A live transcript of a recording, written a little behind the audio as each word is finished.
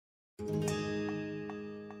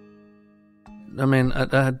I mean,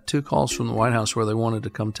 I had 2 calls from the White House where they wanted to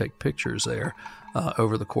come take pictures there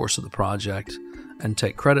over the course of the project and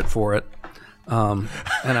take credit for it. And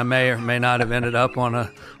I may or may not have ended up on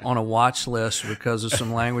a watch list because of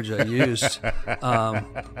some language I used.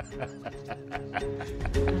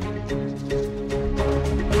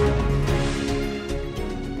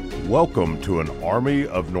 Welcome to an army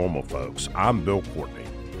of normal folks. I'm Bill Courtney.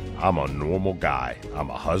 I'm a normal guy. I'm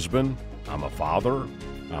a husband. I'm a father.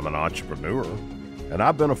 I'm an entrepreneur. And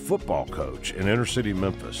I've been a football coach in inner city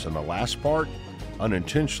Memphis. And the last part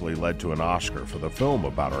unintentionally led to an Oscar for the film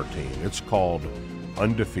about our team. It's called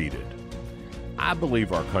Undefeated. I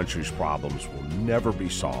believe our country's problems will never be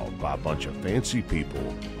solved by a bunch of fancy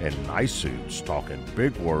people in nice suits talking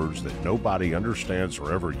big words that nobody understands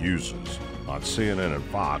or ever uses on CNN and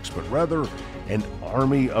Fox, but rather an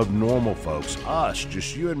army of normal folks, us,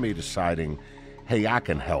 just you and me deciding, hey, I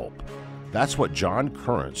can help. That's what John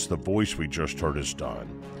Currence, the voice we just heard, has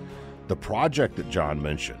done. The project that John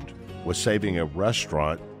mentioned was saving a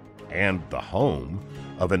restaurant and the home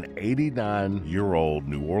of an 89-year-old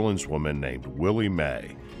New Orleans woman named Willie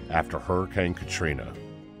Mae after Hurricane Katrina.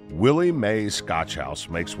 Willie Mae's Scotch House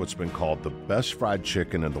makes what's been called the best fried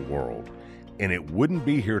chicken in the world, and it wouldn't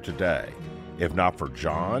be here today if not for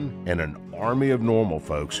John and an army of normal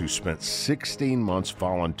folks who spent 16 months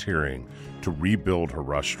volunteering to rebuild her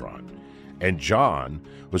restaurant. And John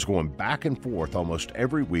was going back and forth almost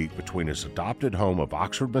every week between his adopted home of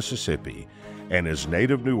Oxford, Mississippi, and his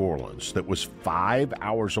native New Orleans that was 5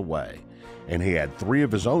 hours away, and he had 3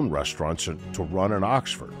 of his own restaurants to run in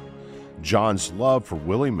Oxford. John's love for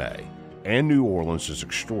Willie Mae and New Orleans is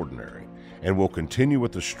extraordinary, and we'll continue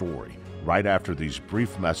with the story right after these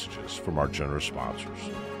brief messages from our generous sponsors.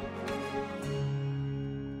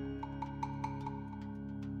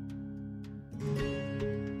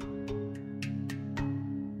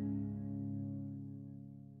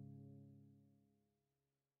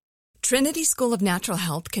 Trinity School of Natural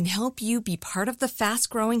Health can help you be part of the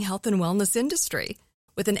fast-growing health and wellness industry.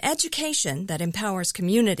 With an education that empowers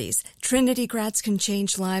communities, Trinity grads can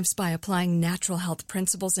change lives by applying natural health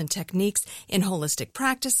principles and techniques in holistic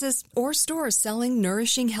practices or stores selling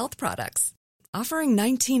nourishing health products. Offering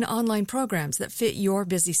 19 online programs that fit your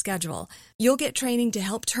busy schedule, you'll get training to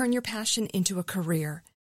help turn your passion into a career.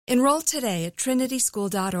 Enroll today at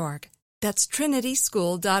trinityschool.org. That's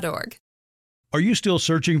trinityschool.org. Are you still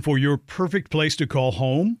searching for your perfect place to call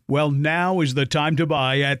home? Well, now is the time to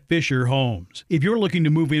buy at Fisher Homes. If you're looking to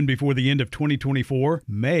move in before the end of 2024,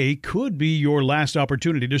 May could be your last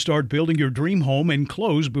opportunity to start building your dream home and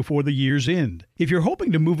close before the year's end. If you're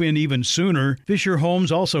hoping to move in even sooner, Fisher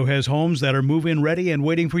Homes also has homes that are move-in ready and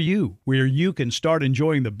waiting for you, where you can start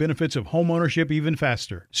enjoying the benefits of homeownership even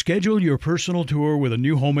faster. Schedule your personal tour with a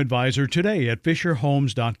new home advisor today at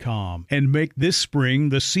FisherHomes.com and make this spring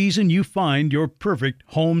the season you find your perfect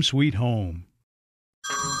home sweet home.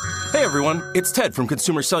 Hey everyone, it's Ted from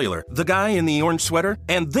Consumer Cellular, the guy in the orange sweater,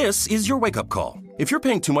 and this is your wake-up call. If you're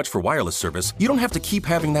paying too much for wireless service, you don't have to keep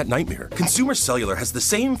having that nightmare. Consumer Cellular has the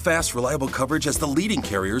same fast, reliable coverage as the leading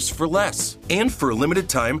carriers for less. And for a limited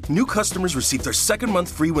time, new customers receive their second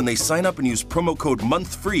month free when they sign up and use promo code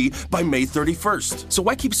MONTHFREE by May 31st. So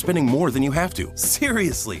why keep spending more than you have to?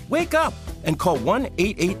 Seriously, wake up and call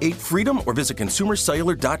 1-888-FREEDOM or visit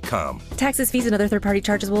consumercellular.com. Taxes, fees, and other third-party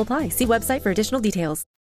charges will apply. See website for additional details.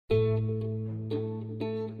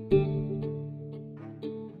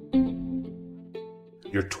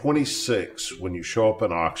 You're 26 when you show up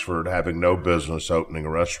in Oxford having no business opening a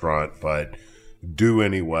restaurant, but do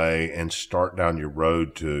anyway and start down your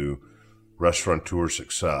road to restaurateur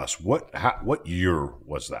success. What year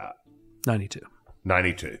was that? 92.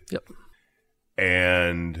 92. Yep.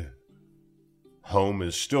 And home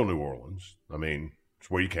is still New Orleans. I mean,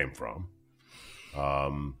 it's where you came from.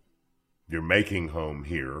 You're making home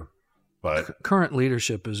here. But current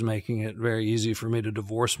leadership is making it very easy for me to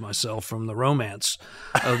divorce myself from the romance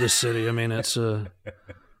of the city. I mean, it's a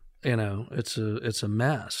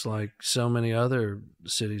mess, like so many other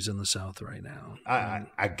cities in the South right now.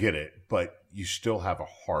 I get it, but you still have a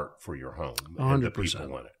heart for your home 100%. And the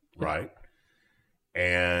people in it, right? Yeah.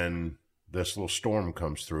 And this little storm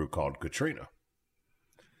comes through called Katrina.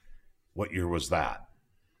 What year was that?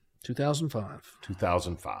 2005.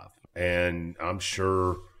 2005. And I'm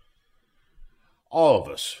sure all of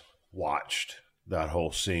us watched that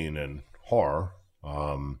whole scene in horror.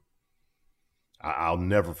 I'll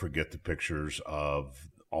never forget the pictures of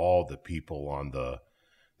all the people on there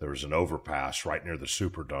was an overpass right near the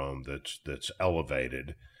Superdome that's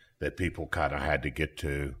elevated that people kind of had to get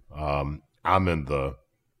to. I'm in the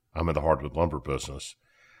hardwood lumber business.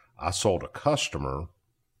 I sold a customer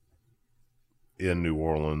in New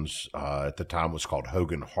Orleans. At the time, it was called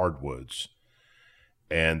Hogan Hardwoods.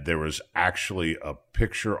 And there was actually a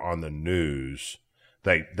picture on the news.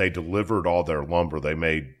 They delivered all their lumber. They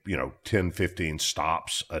made, 10, 15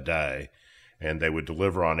 stops a day. And they would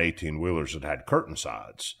deliver on 18-wheelers that had curtain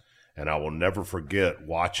sides. And I will never forget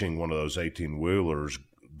watching one of those 18-wheelers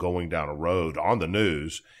going down a road on the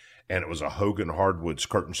news. And it was a Hogan Hardwoods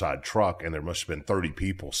curtain side truck. And there must have been 30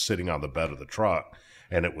 people sitting on the bed of the truck.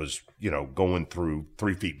 And it was, going through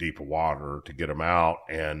 3 feet deep of water to get them out.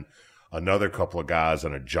 And another couple of guys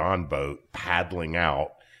in a John boat paddling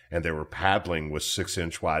out, and they were paddling with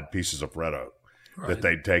 6-inch wide pieces of red oak that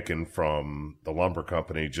they'd taken from the lumber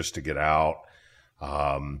company just to get out.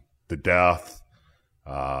 The death,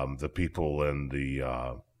 the people in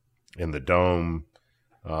the dome.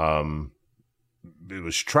 It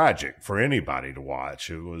was tragic for anybody to watch.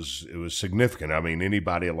 It was significant. I mean,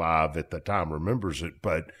 anybody alive at the time remembers it,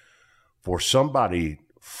 but for somebody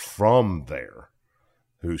from there,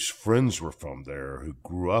 whose friends were from there, who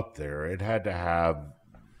grew up there, it had to have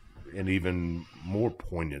an even more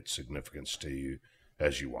poignant significance to you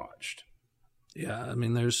as you watched. Yeah, I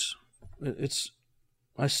mean,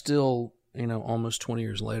 I still, almost 20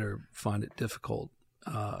 years later, find it difficult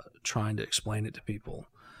trying to explain it to people.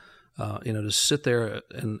 To sit there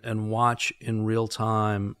and watch in real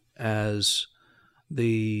time as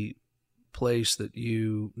the place that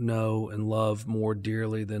you know and love more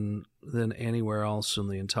dearly than anywhere else in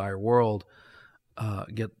the entire world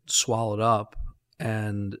get swallowed up,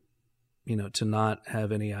 and to not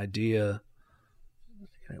have any idea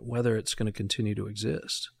whether it's going to continue to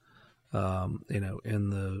exist. And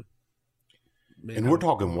we're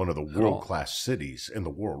talking one of the world-class cities in the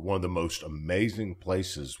world, one of the most amazing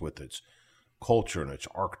places with its culture and its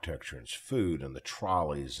architecture and its food and the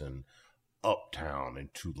trolleys and Uptown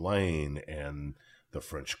and Tulane and the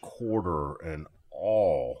French Quarter, and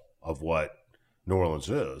all of what New Orleans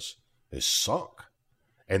is sunk.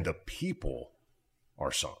 And the people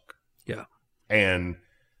are sunk. Yeah. And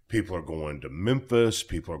people are going to Memphis.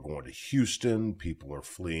 People are going to Houston. People are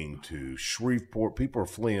fleeing to Shreveport. People are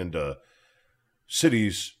fleeing to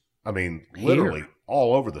cities, literally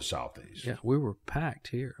all over the Southeast. Yeah, we were packed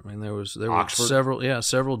here. I mean, there were Oxford.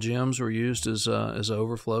 several gyms were used as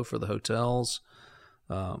overflow for the hotels.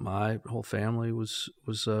 My whole family was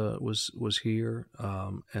here,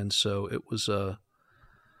 and so it was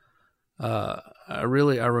I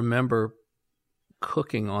remember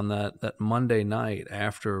cooking on that Monday night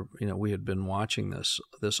after we had been watching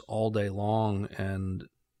this all day long, and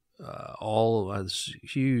this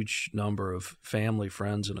huge number of family,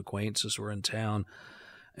 friends, and acquaintances were in town,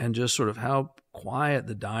 and just sort of how quiet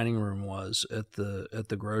the dining room was at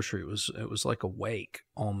the grocery. It was like a wake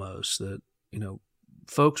almost, that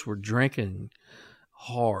folks were drinking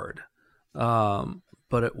hard,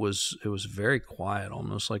 but it was very quiet,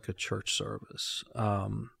 almost like a church service.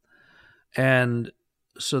 And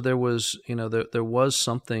so there was there was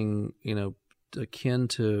something akin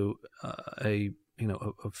to a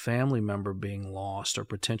family member being lost or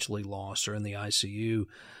potentially lost or in the ICU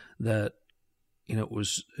that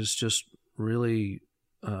is just really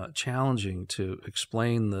challenging to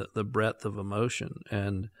explain the breadth of emotion.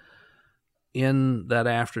 And in that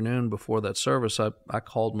afternoon before that service, I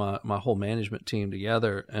called my whole management team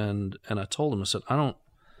together, and I told them, I said, I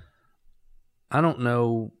don't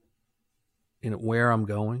know where I'm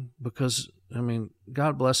going, because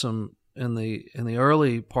God bless them, in the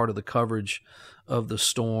early part of the coverage of the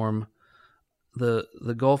storm, the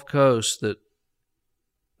Gulf Coast, the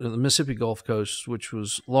Mississippi Gulf Coast, which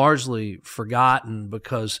was largely forgotten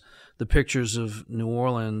because the pictures of New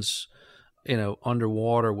Orleans,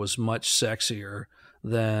 underwater was much sexier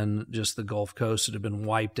than just the Gulf Coast that had been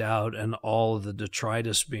wiped out and all of the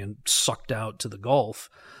detritus being sucked out to the Gulf.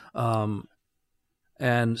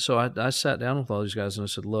 And so I sat down with all these guys and I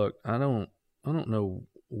said, look, I don't know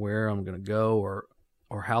where I'm going to go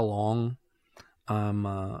or how long I'm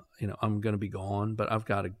going to be gone, but I've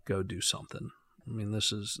got to go do something.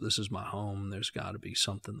 This is my home. There's got to be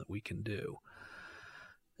something that we can do.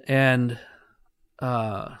 And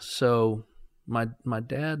so my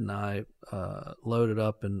dad and I loaded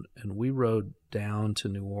up and we rode down to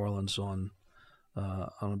New Orleans on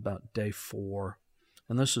about day 4,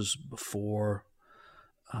 and this is before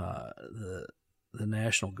the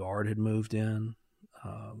National Guard had moved in.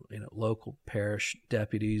 Local parish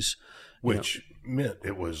deputies, which meant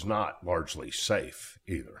it was not largely safe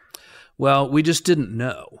either. Well, we just didn't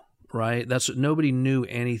know, right? Nobody knew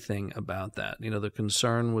anything about that. The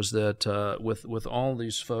concern was that with all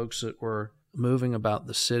these folks that were moving about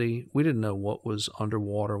the city. We didn't know what was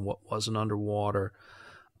underwater and what wasn't underwater.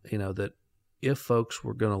 That if folks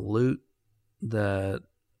were going to loot, that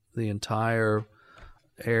the entire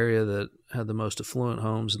area that had the most affluent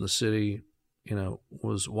homes in the city,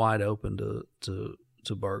 was wide open to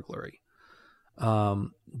burglary.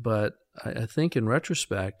 But I think in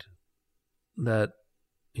retrospect that,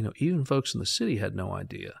 even folks in the city had no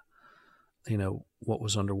idea, what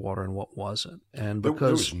was underwater and what wasn't. And because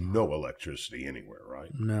there was no electricity anywhere,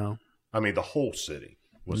 right? No. I mean, the whole city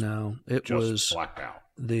was just blacked out.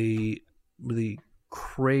 The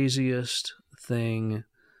craziest thing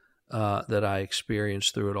that I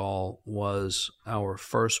experienced through it all was our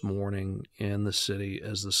first morning in the city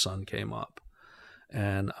as the sun came up.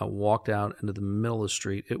 And I walked out into the middle of the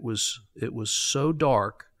street. It was so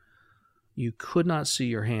dark, you could not see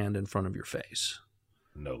your hand in front of your face.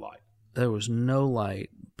 No light. There was no light,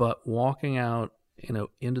 but walking out,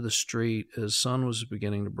 into the street as sun was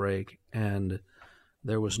beginning to break, and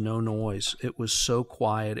there was no noise. It was so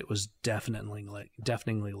quiet. It was deafeningly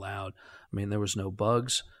loud. I mean, there was no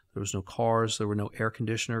bugs. There was no cars. There were no air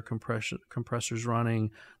conditioner compressors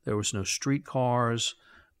running. There was no street cars.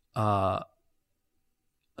 All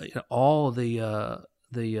of the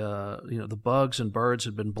bugs and birds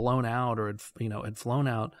had been blown out or had flown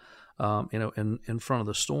out, in front of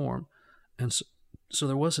the storm, and so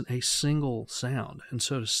there wasn't a single sound. And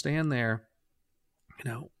so to stand there,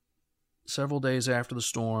 several days after the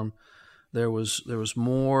storm, there was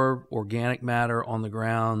more organic matter on the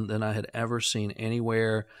ground than I had ever seen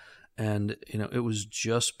anywhere, and it was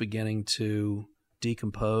just beginning to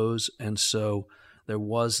decompose, and so there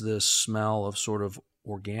was this smell of sort of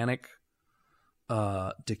organic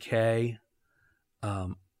decay,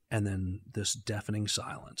 and then this deafening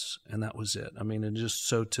silence, and that was it. I mean, and just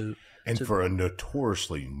so to for a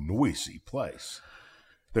notoriously noisy place,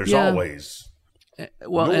 there's always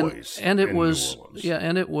noise. And it in was New Orleans.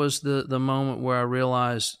 and it was the moment where I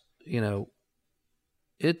realized,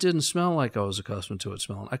 it didn't smell like I was accustomed to it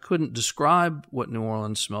smelling. I couldn't describe what New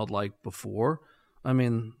Orleans smelled like before. I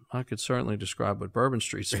mean, I could certainly describe what Bourbon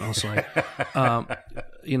Street smells like,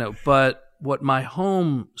 but what my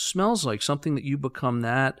home smells like, something that you become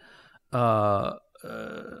that,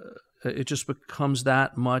 it just becomes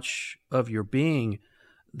that much of your being.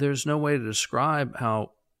 There's no way to describe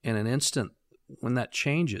how in an instant when that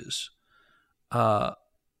changes, how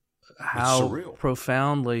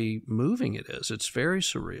profoundly moving it is. It's very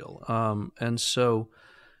surreal. And so,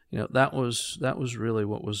 that was really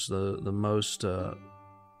what was the most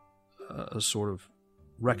sort of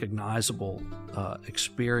recognizable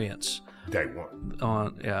experience. Day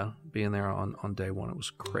one. Being there on day one, it was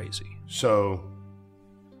crazy. So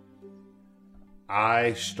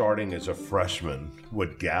I, starting as a freshman,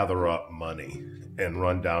 would gather up money and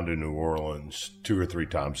run down to New Orleans 2 or 3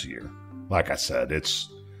 times a year. Like I said, it's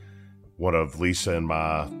one of Lisa and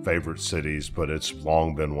my favorite cities, but it's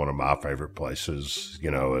long been one of my favorite places,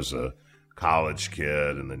 as a college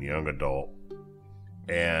kid and then young adult.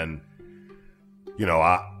 And,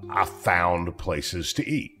 I found places to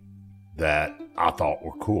eat that I thought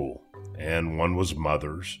were cool. And one was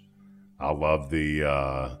Mother's. I love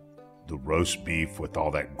the roast beef with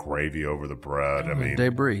all that gravy over the bread. I mean,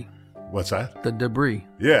 debris. What's that? The debris.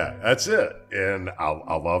 Yeah, that's it. And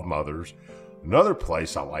I love Mother's. Another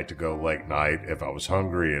place I like to go late night if I was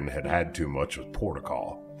hungry and had too much was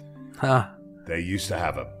Portical. Huh. They used to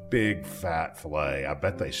have a big fat filet. I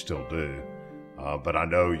bet they still do. But I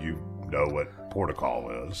know you know what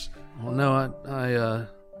Portical is. Well, no, I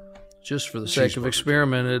just for the sake of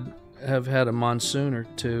experimented, have had a monsoon or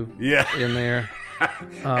two in there.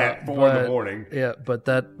 At 4 in the morning. Yeah, but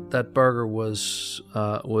that burger was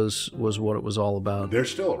what it was all about. They're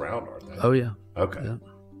still around, aren't they? Oh, yeah. Okay. Yeah.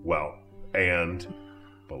 Well, and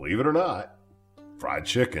believe it or not, fried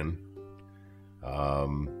chicken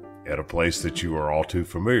at a place that you are all too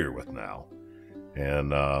familiar with now.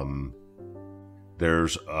 And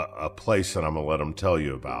there's a place that I'm going to let them tell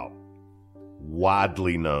you about,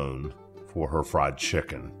 widely known for her fried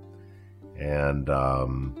chicken. And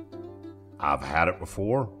I've had it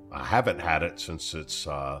before. I haven't had it since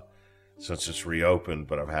it's reopened,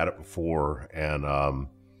 but I've had it before. And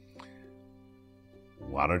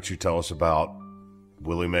why don't you tell us about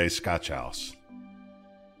Willie Mae's Scotch House?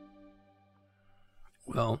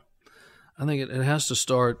 Well, I think it has to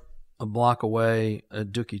start a block away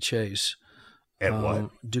at Dookie Chase. At what?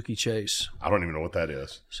 Dookie Chase. I don't even know what that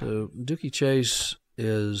is. So Dookie Chase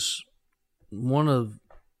is one of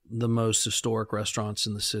the most historic restaurants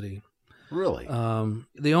in the city. Really?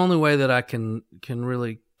 The only way that I can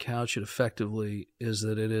really couch it effectively is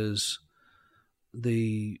that it is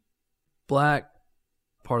the black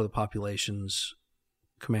part of the population's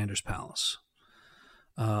commander's palace.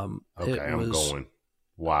 Okay, I'm going.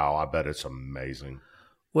 Wow, I bet it's amazing.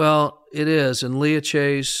 Well, it is. And Leah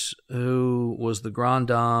Chase, who was the grande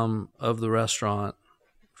dame of the restaurant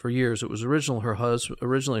for years, it was originally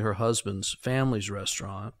her husband's family's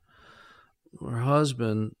restaurant. Her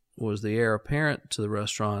husband was the heir apparent to the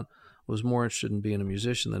restaurant, was more interested in being a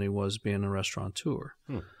musician than he was being a restaurateur.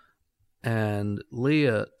 And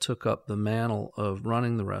Leah took up the mantle of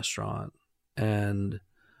running the restaurant and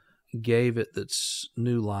gave it its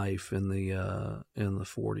new life in the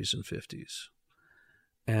 40s and 50s.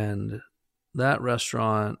 And that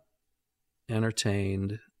restaurant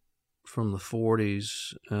entertained from the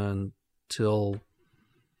 40s until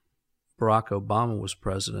Barack Obama was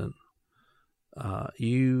president.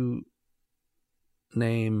 You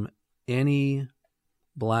name any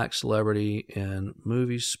black celebrity in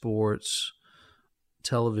movies, sports,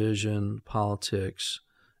 television, politics.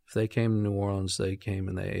 If they came to New Orleans, they came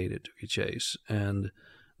and they ate at Dookie Chase. And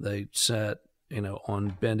they sat,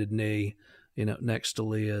 on bended knee, next to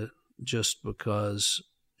Leah, just because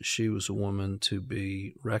she was a woman to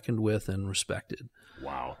be reckoned with and respected.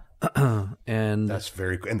 Wow. And that's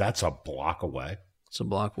and that's a block away. It's a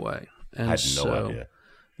block away. And I had no idea.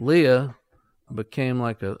 Leah became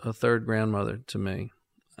like a third grandmother to me,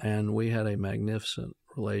 and we had a magnificent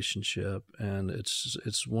relationship. And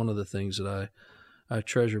it's one of the things that I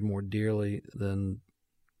treasure more dearly than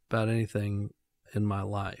about anything in my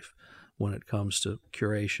life when it comes to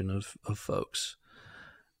curation of folks.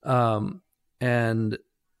 And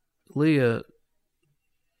Leah,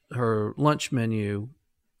 her lunch menu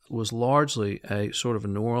was largely a sort of a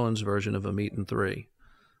New Orleans version of a meat and three.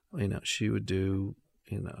 She would do,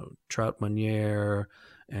 trout meuniere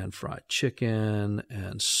and fried chicken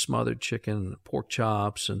and smothered chicken and pork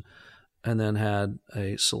chops, and then had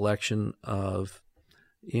a selection of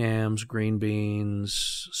yams, green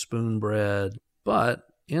beans, spoon bread. But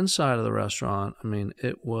inside of the restaurant,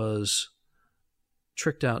 it was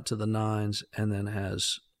tricked out to the nines, and then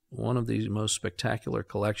has one of the most spectacular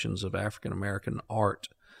collections of African-American art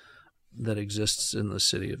that exists in the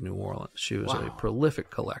city of New Orleans. She was a prolific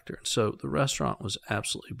collector. So the restaurant was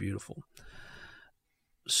absolutely beautiful.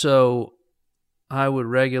 So I would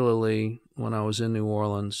regularly, when I was in New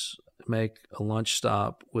Orleans, make a lunch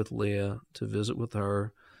stop with Leah to visit with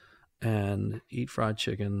her and eat fried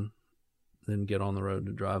chicken, then get on the road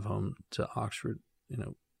to drive home to Oxford,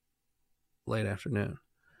 late afternoon.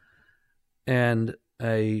 And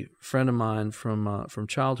a friend of mine from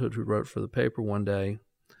childhood who wrote for the paper one day,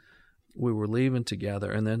 we were leaving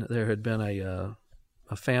together, and then there had been a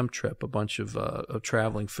fam trip, a bunch of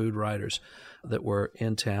traveling food writers that were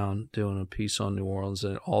in town doing a piece on New Orleans,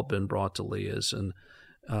 and it all been brought to Leah's. And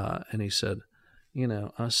he said,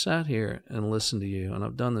 I sat here and listened to you, and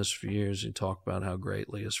I've done this for years. You talk about how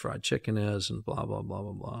great Leah's fried chicken is, and blah, blah, blah,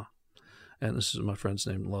 blah, blah. And this is my friend's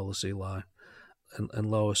name, Lois Eli.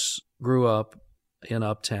 And Lois grew up in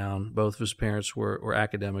Uptown. Both of his parents were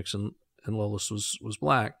academics, and Lois was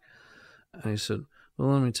black. And he said, well,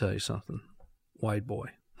 let me tell you something, white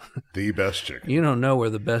boy. The best chicken. You don't know where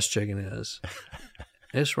the best chicken is.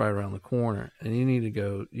 It's right around the corner, and you need to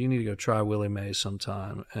go try Willie Mae's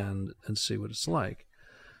sometime and see what it's like.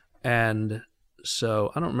 And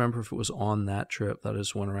so I don't remember if it was on that trip that I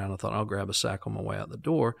just went around and thought I'll grab a sack on my way out the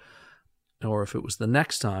door, or if it was the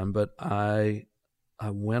next time. But I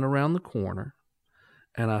went around the corner,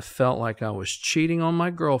 and I felt like I was cheating on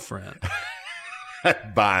my girlfriend.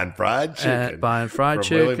 Buying fried chicken.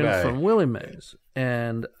 From Willie Mae's.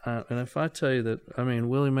 And if I tell you that,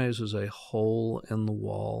 Willie Mae's was a hole in the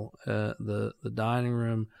wall. The dining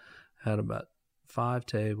room had about 5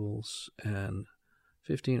 tables and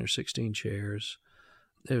 15 or 16 chairs.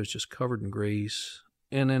 It was just covered in grease.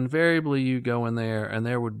 And invariably you go in there, and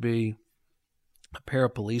there would be a pair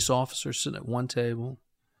of police officers sitting at one table,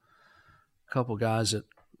 a couple guys that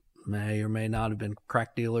may or may not have been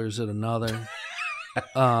crack dealers at another.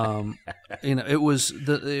 It was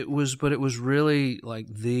really like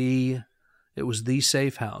it was the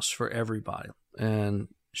safe house for everybody. And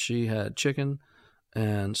she had chicken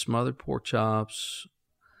and smothered pork chops,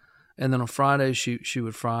 and then on Fridays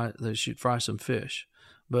she'd fry some fish.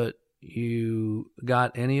 But you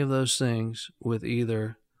got any of those things with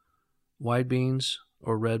either white beans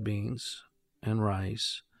or red beans and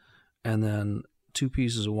rice, and then 2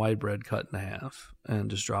 pieces of white bread cut in half,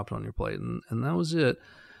 and just dropped it on your plate, and that was it.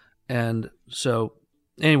 And so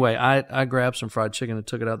anyway, I grabbed some fried chicken and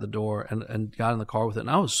took it out the door and got in the car with it, and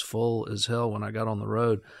I was full as hell when I got on the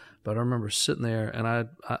road. But I remember sitting there, and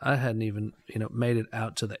I hadn't even, made it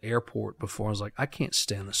out to the airport before. I was like, I can't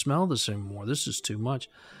stand the smell of this anymore. This is too much.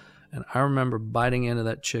 And I remember biting into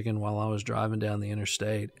that chicken while I was driving down the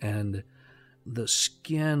interstate, and the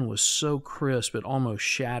skin was so crisp it almost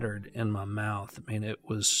shattered in my mouth. I mean, it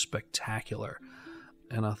was spectacular.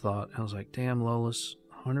 And I was like, damn, Lola's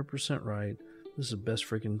 100% right. This is the best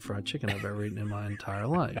freaking fried chicken I've ever eaten in my entire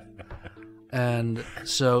life. And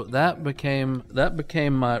so that became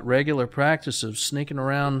my regular practice of sneaking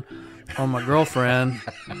around on my girlfriend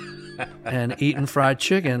and eating fried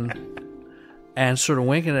chicken and sort of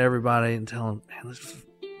winking at everybody and telling them, man, this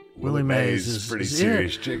Willie Mays is pretty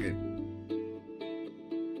serious chicken.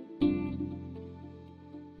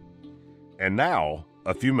 And now,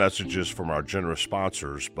 a few messages from our generous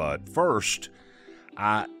sponsors. But first,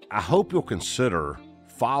 I hope you'll consider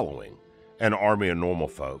following an Army of Normal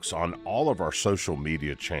Folks on all of our social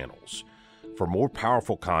media channels for more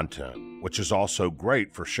powerful content, which is also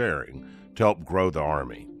great for sharing to help grow the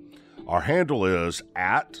Army. Our handle is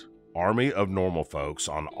 @Army of Normal Folks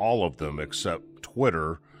on all of them except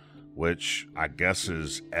Twitter, which I guess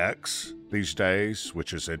is X these days,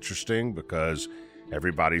 which is interesting because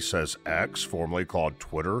everybody says X, formerly called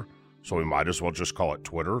Twitter, so we might as well just call it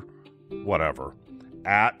Twitter. Whatever.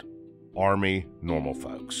 @Army Normal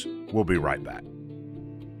Folks. We'll be right back.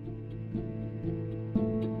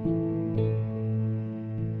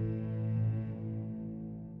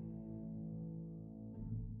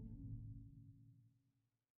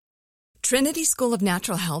 Trinity School of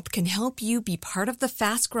Natural Health can help you be part of the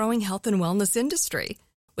fast-growing health and wellness industry.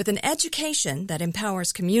 With an education that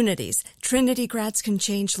empowers communities, Trinity grads can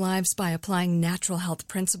change lives by applying natural health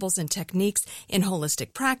principles and techniques in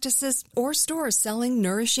holistic practices or stores selling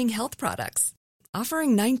nourishing health products.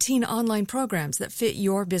 Offering 19 online programs that fit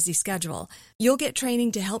your busy schedule, you'll get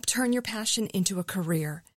training to help turn your passion into a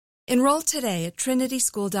career. Enroll today at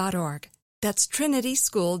trinityschool.org. That's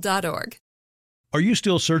trinityschool.org. Are you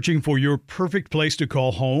still searching for your perfect place to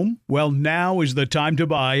call home? Well, now is the time to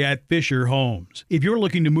buy at Fisher Homes. If you're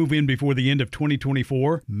looking to move in before the end of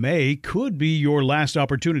 2024, May could be your last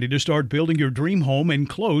opportunity to start building your dream home and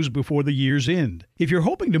close before the year's end. If you're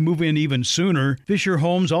hoping to move in even sooner, Fisher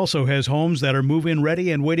Homes also has homes that are move-in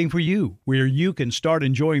ready and waiting for you, where you can start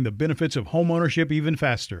enjoying the benefits of homeownership even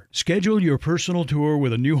faster. Schedule your personal tour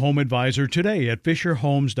with a new home advisor today at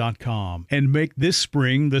FisherHomes.com and make this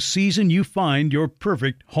spring the season you find your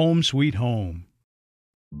perfect home sweet home.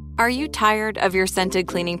 Are you tired of your scented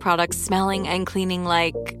cleaning products smelling and cleaning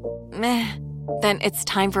like meh? Then it's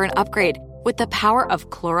time for an upgrade with the power of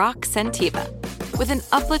Clorox Scentiva. With an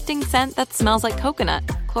uplifting scent that smells like coconut,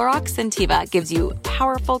 Clorox Scentiva gives you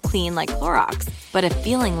powerful clean like Clorox, but a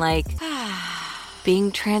feeling like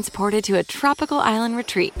being transported to a tropical island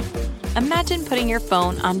retreat. Imagine putting your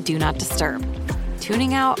phone on Do Not Disturb,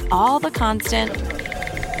 tuning out all the constant,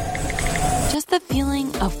 just the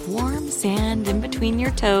feeling of warm sand in between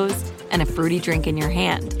your toes and a fruity drink in your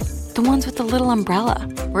hand. The ones with the little umbrella.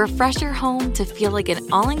 Refresh your home to feel like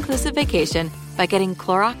an all-inclusive vacation by getting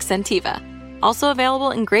Clorox Scentiva. Also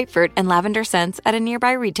available in grapefruit and lavender scents at a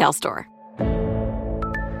nearby retail store.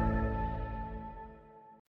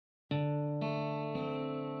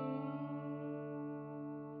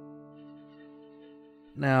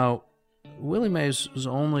 Now, Willie Mays was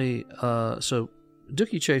only so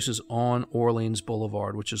Dookie Chase is on Orleans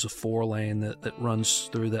Boulevard, which is a 4-lane that runs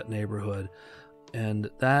through that neighborhood. And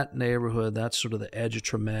that neighborhood, that's sort of the edge of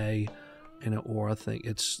Treme, or I think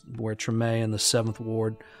it's where Treme and the 7th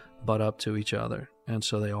Ward butt up to each other. And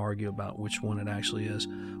so they argue about which one it actually is.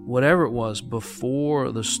 Whatever it was,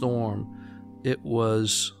 before the storm, it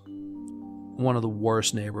was one of the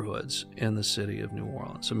worst neighborhoods in the city of New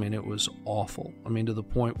Orleans. I mean, it was awful. I mean, to the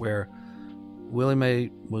point where Willie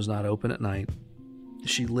Mae was not open at night.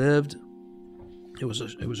 She lived, it was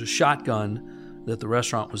a shotgun that the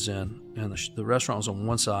restaurant was in, and the restaurant was on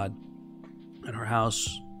one side, and her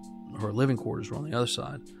house, her living quarters were on the other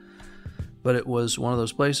side. But it was one of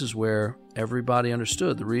those places where everybody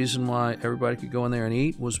understood. The reason why everybody could go in there and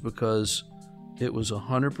eat was because it was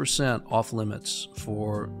 100% off limits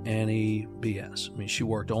for any BS. I mean, she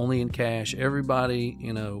worked only in cash. Everybody,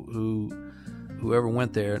 whoever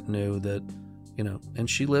went there knew that, and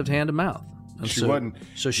she lived hand to mouth. And she wasn't.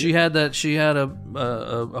 So she had that. She had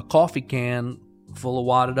a coffee can full of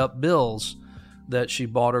wadded up bills that she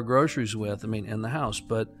bought her groceries with. I mean, in the house.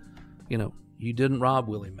 But you didn't rob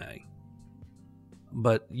Willie Mae.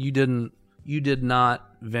 But you did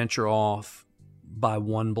not venture off by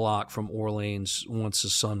one block from Orleans once the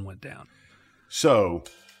sun went down. So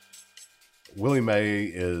Willie Mae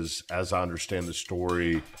is, as I understand the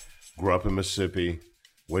story, grew up in Mississippi,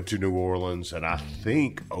 went to New Orleans, and I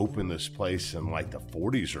think opened this place in like the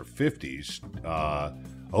 40s or 50s,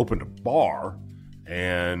 opened a bar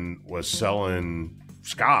and was selling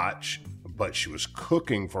scotch, but she was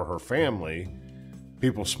cooking for her family.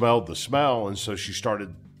 People smelled the smell, and so she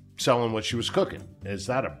started selling what she was cooking. Is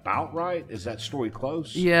that about right? Is that story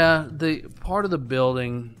close? Yeah, the part of the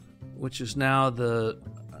building, which is now the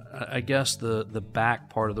back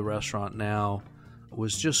part of the restaurant now,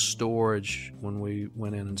 was just storage when we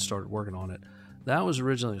went in and started working on it. That was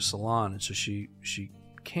originally a salon, and so she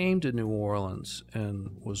came to New Orleans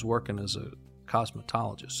and was working as a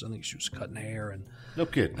cosmetologist. I think she was cutting hair and no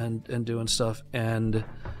kidding, and doing stuff, and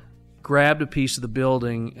grabbed a piece of the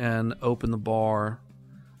building and opened the bar.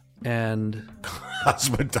 And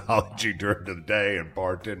cosmetology during the day and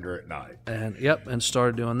bartender at night. And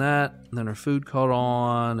started doing that. And then her food caught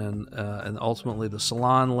on, and ultimately the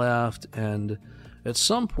salon left. And at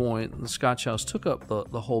some point, the Scotch House took up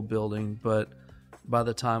the whole building. But by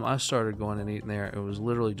the time I started going and eating there, it was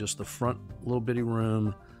literally just the front little bitty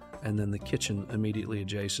room, and then the kitchen immediately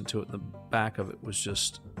adjacent to it. And the back of it was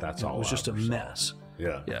just a mess.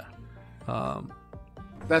 Yeah.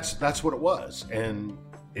 That's what it was, and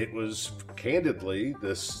it was candidly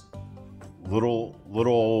this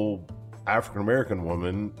little African American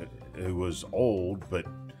woman who was old, but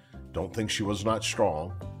don't think she was not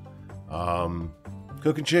strong,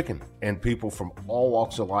 cooking chicken, and people from all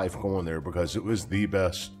walks of life going there because it was the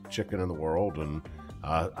best chicken in the world, and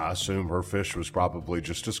I assume her fish was probably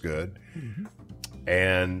just as good. Mm-hmm.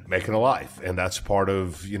 And making a life, and that's part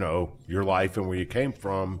of your life and where you came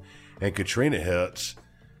from. And Katrina hits.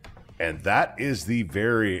 And that is the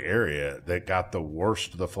very area that got the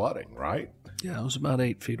worst of the flooding, right? Yeah, it was about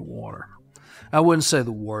 8 feet of water. I wouldn't say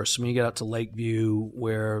the worst. I mean, you get out to Lakeview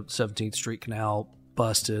where 17th Street Canal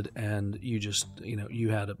busted, and you just, you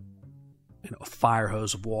had a fire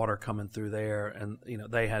hose of water coming through there, and,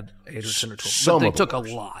 they had 8 or 10 or 12. But they took a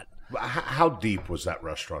lot. How deep was that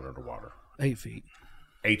restaurant underwater? 8 feet.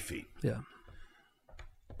 8 feet. Yeah.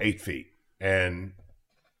 8 feet. And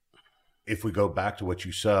if we go back to what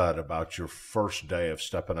you said about your first day of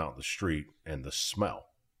stepping out in the street and the smell,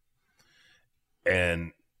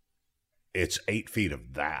 and it's 8 feet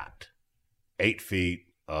of that, 8 feet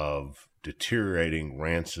of deteriorating,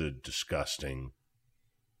 rancid, disgusting,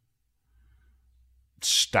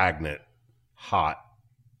 stagnant, hot,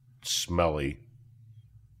 smelly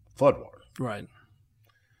floodwater. Right.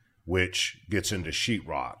 Which gets into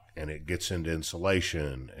sheetrock, and it gets into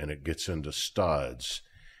insulation, and it gets into studs,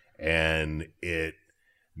 and it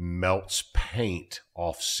melts paint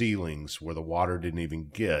off ceilings where the water didn't even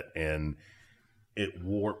get, and it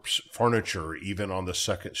warps furniture even on the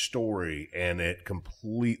second story, and it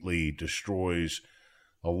completely destroys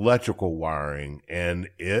electrical wiring. And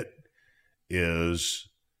it's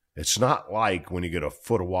not like when you get a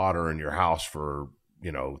foot of water in your house for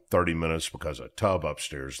 30 minutes because a tub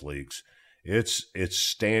upstairs leaks. It's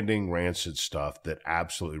standing rancid stuff that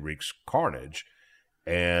absolutely wreaks carnage,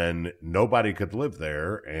 and nobody could live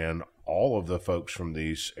there. And all of the folks from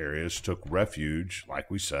these areas took refuge, like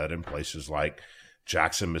we said, in places like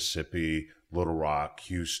Jackson, Mississippi, Little Rock,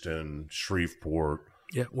 Houston, Shreveport.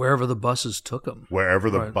 Yeah, wherever the buses took them.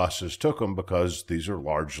 Buses took them, because these are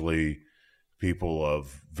largely people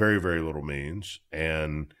of very, very little means,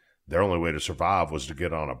 and their only way to survive was to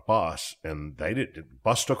get on a bus, and the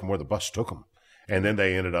bus took them where the bus took them. And then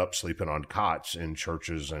they ended up sleeping on cots in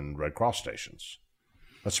churches and Red Cross stations.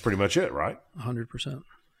 That's pretty much it, right? 100%.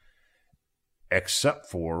 Except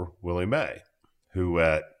for Willie Mae, who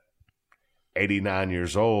at 89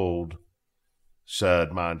 years old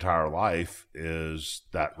said, my entire life is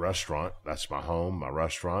that restaurant. That's my home, my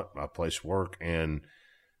restaurant, my place of work. And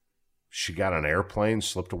she got an airplane,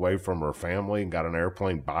 slipped away from her family, and got an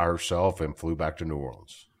airplane by herself and flew back to New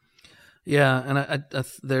Orleans. Yeah, and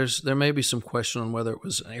there may be some question on whether it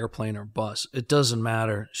was an airplane or bus. It doesn't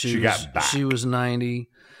matter. She got back. She was 90,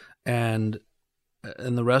 and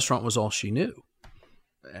the restaurant was all she knew.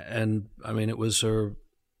 And it was her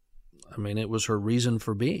reason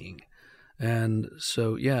for being. And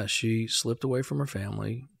so, yeah, she slipped away from her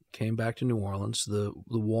family, came back to New Orleans. The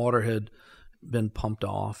water had been pumped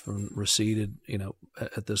off and receded,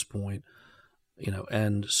 at this point,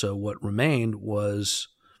 and so what remained was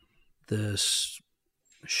this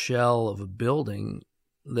shell of a building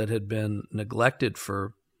that had been neglected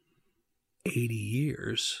for 80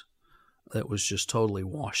 years that was just totally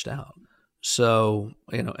washed out. So,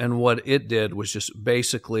 and what it did was just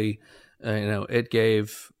basically, it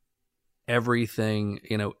gave everything,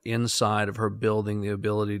 inside of her building the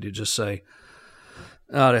ability to just say,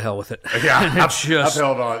 Oh, to hell with it. Yeah, I've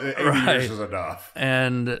held on. 80 years is enough.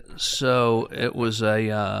 And so it was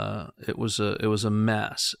a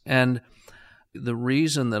mess. And the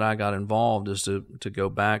reason that I got involved is to go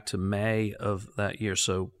back to May of that year.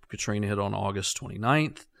 So Katrina hit on August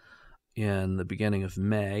 29th. In the beginning of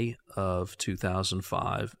May of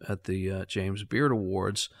 2005 at the James Beard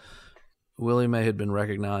Awards, Willie Mae had been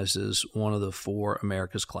recognized as one of the 4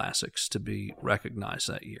 America's Classics to be recognized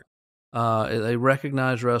that year. They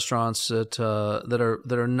recognize restaurants that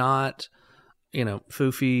are not,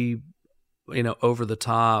 foofy, over the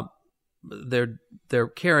top. They're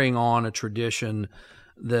carrying on a tradition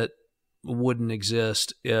that wouldn't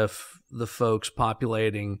exist if the folks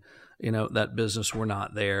populating, that business were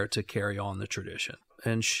not there to carry on the tradition.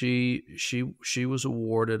 And she was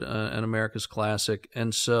awarded an America's Classic,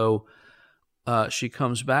 and so she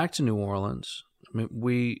comes back to New Orleans. I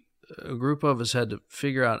mean, a group of us had to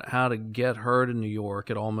figure out how to get her to New York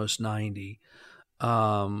at almost 90,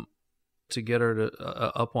 to get her to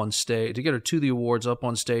up on stage, to get her to the awards, up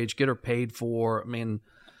on stage, get her paid for. I mean,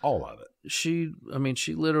 all of it. She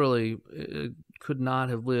literally could not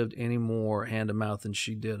have lived any more hand to mouth than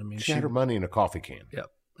she did. I mean, she had her money in a coffee can. Yep.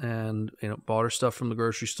 And, bought her stuff from the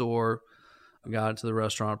grocery store, got it to the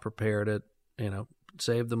restaurant, prepared it,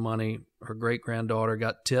 saved the money. Her great-granddaughter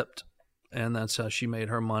got tipped, and that's how she made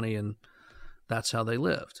her money, and that's how they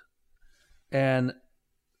lived. And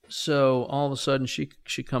so all of a sudden she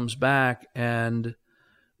comes back, and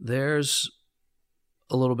there's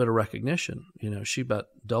a little bit of recognition. She about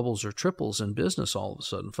doubles or triples in business all of a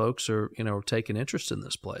sudden. Folks are, taking interest in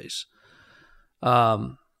this place.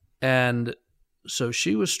 And so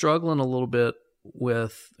she was struggling a little bit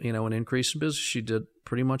with, an increase in business. She did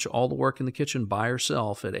pretty much all the work in the kitchen by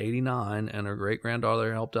herself at 89, and her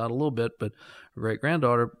great-granddaughter helped out a little bit, but her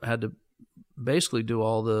great-granddaughter had to basically do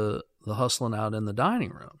all the hustling out in the dining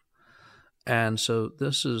room. And so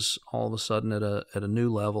this is all of a sudden at a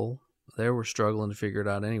new level. They were struggling to figure it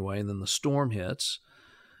out anyway, and then the storm hits,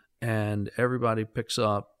 and everybody picks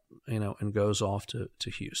up, and goes off to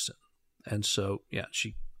Houston. And so, yeah,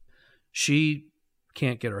 she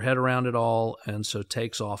can't get her head around it all, and so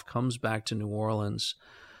takes off, comes back to New Orleans,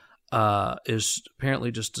 is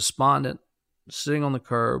apparently just despondent, sitting on the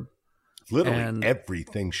curb. Literally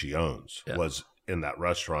everything she owns was in that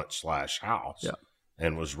restaurant / house,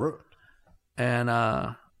 and was ruined. And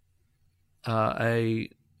a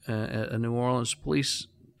New Orleans Police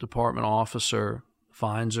Department officer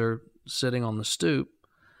finds her sitting on the stoop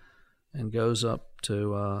and goes up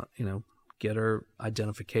to, get her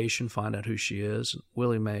identification, find out who she is.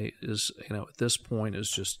 Willie Mae is, at this point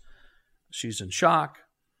she's in shock.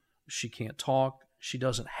 She can't talk. She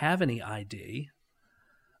doesn't have any ID.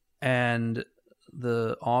 And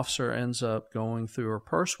the officer ends up going through her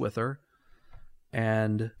purse with her,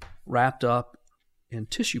 and wrapped up in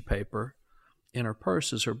tissue paper in her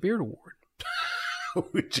purse is her Beard Award.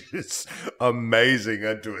 Which is amazing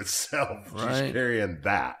unto itself. Right? She's carrying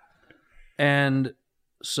that. And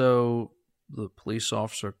so the police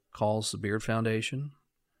officer calls the Beard Foundation.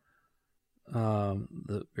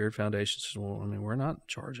 The Beard Foundation says, well, we're not in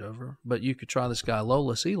charge of her, but you could try this guy,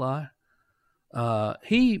 Lolis Eli.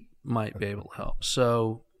 He might be able to help.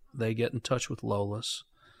 So they get in touch with Lolis.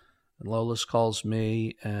 And Lolis calls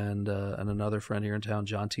me and another friend here in town,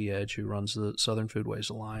 John T. Edge, who runs the Southern Foodways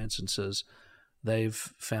Alliance, and says they've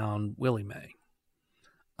found Willie Mae.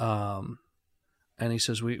 And he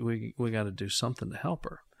says, we got to do something to help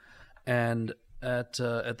her. And at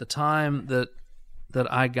the time that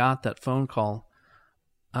I got that phone call,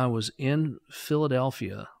 I was in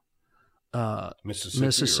Philadelphia,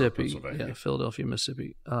 Mississippi. Yeah, Philadelphia,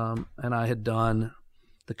 Mississippi. And I had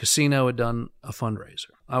the casino had done a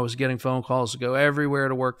fundraiser. I was getting phone calls to go everywhere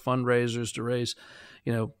to work fundraisers to raise,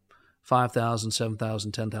 $5,000, $7,000,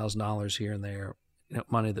 $10,000 here and there,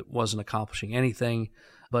 money that wasn't accomplishing anything.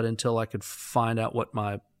 But until I could find out what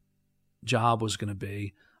my job was going to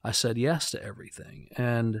be, I said yes to everything.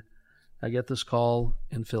 And I get this call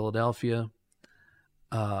in Philadelphia,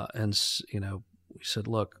 and we said,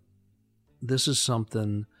 look, this is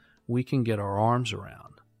something we can get our arms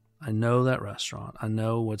around. I know that restaurant. I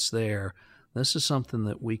know what's there. This is something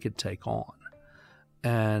that we could take on,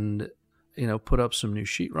 and put up some new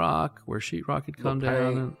sheetrock where sheetrock had come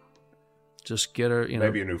down, and just get her,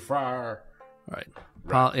 maybe a new fryer, right?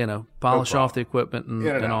 Polish off the equipment,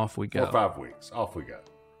 and off we go. 4 or 5 weeks, off we go.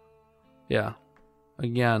 Yeah,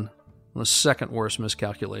 again, the second worst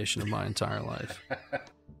miscalculation of my entire life.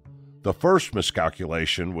 The first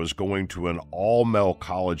miscalculation was going to an all-male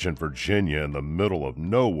college in Virginia in the middle of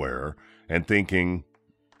nowhere and thinking,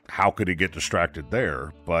 how could he get distracted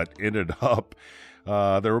there? But ended up,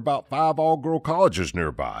 there were about 5 all-girl colleges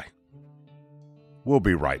nearby. We'll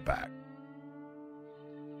be right back.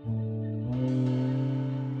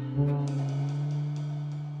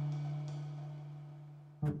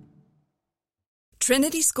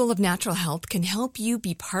 Trinity School of Natural Health can help you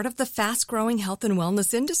be part of the fast-growing health and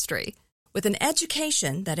wellness industry. With an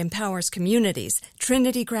education that empowers communities,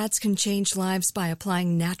 Trinity grads can change lives by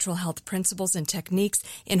applying natural health principles and techniques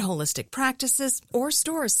in holistic practices or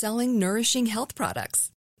stores selling nourishing health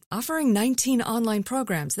products. Offering 19 online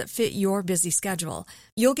programs that fit your busy schedule,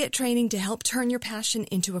 you'll get training to help turn your passion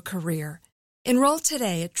into a career. Enroll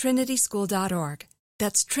today at trinityschool.org.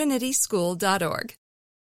 That's trinityschool.org.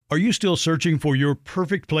 Are you still searching for your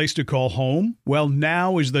perfect place to call home? Well,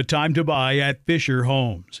 now is the time to buy at Fisher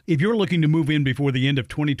Homes. If you're looking to move in before the end of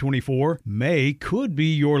 2024, May could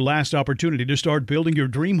be your last opportunity to start building your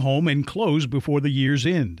dream home and close before the year's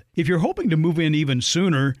end. If you're hoping to move in even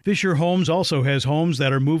sooner, Fisher Homes also has homes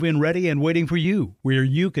that are move-in ready and waiting for you, where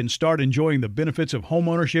you can start enjoying the benefits of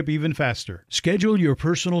homeownership even faster. Schedule your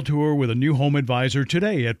personal tour with a new home advisor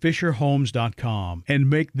today at FisherHomes.com and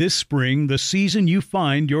make this spring the season you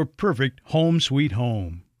find your perfect home sweet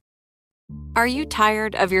home. Are you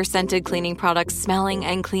tired of your scented cleaning products smelling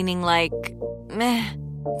and cleaning like meh?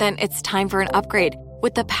 Then it's time for an upgrade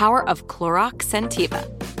with the power of Clorox Scentiva.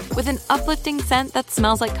 With an uplifting scent that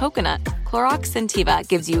smells like coconut, Clorox Scentiva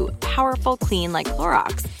gives you powerful clean like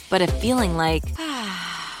Clorox, but a feeling like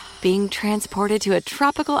being transported to a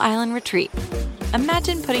tropical island retreat.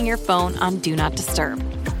 Imagine putting your phone on Do Not Disturb,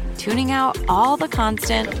 tuning out all the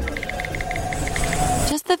constant,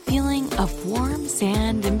 just the feeling of warm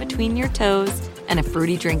sand in between your toes and a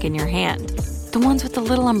fruity drink in your hand. The ones with the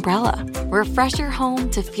little umbrella. Refresh your home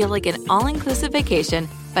to feel like an all-inclusive vacation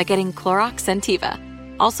by getting Clorox Scentiva.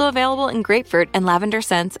 Also available in grapefruit and lavender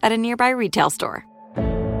scents at a nearby retail store.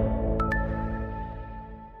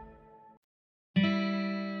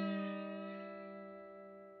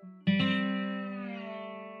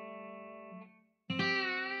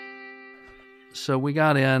 So we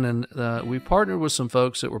got in, and we partnered with some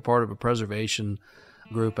folks that were part of a preservation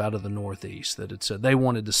group out of the Northeast that had said they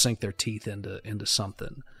wanted to sink their teeth into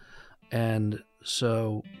something. And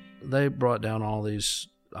so they brought down all these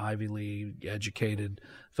Ivy League educated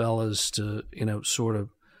fellas to, sort of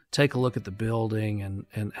take a look at the building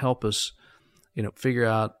and help us, figure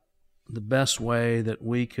out the best way that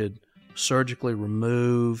we could surgically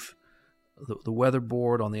remove the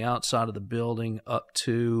weatherboard on the outside of the building up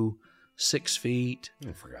to 6 feet.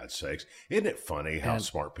 Oh, for God's sakes. Isn't it funny how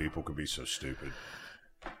smart people could be so stupid?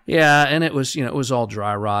 Yeah, and it was all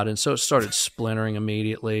dry rot, and so it started splintering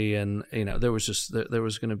immediately, and there was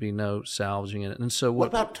going to be no salvaging it. And so what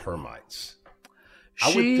about termites?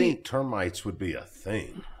 I would think termites would be a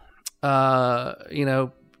thing.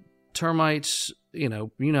 Termites,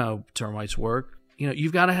 termites work.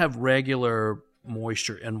 You've got to have regular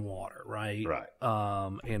moisture in water, right? Right.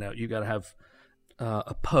 You got to have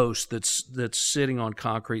a post that's sitting on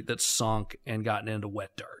concrete that's sunk and gotten into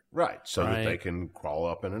wet dirt. Right, so that they can crawl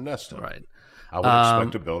up in a nest. Right. I would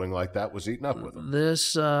expect a building like that was eaten up with them. This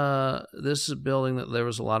is a building that there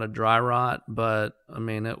was a lot of dry rot, but I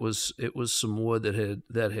mean it was some wood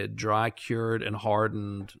that had dry cured and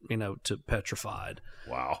hardened, to petrified.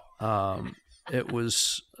 Wow. It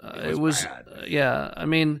was bad. Yeah. I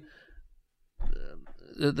mean,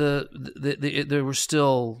 there were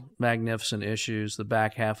still magnificent issues. The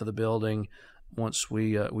back half of the building, once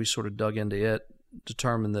we sort of dug into it,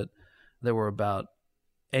 determined that there were about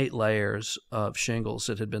 8 layers of shingles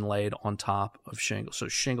that had been laid on top of shingle. So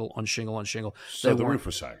shingle on shingle on shingle. So the roof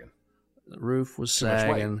was sagging. The roof was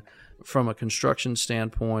sagging. From a construction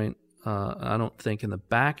standpoint, I don't think in the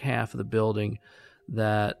back half of the building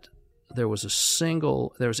that there was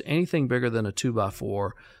anything bigger than a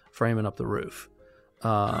 2x4 framing up the roof.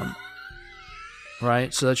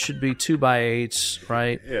 Right, so that should be 2x8s,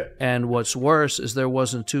 right? Yeah. And what's worse is there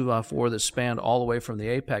wasn't a 2x4 that spanned all the way from the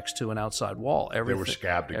apex to an outside wall. They were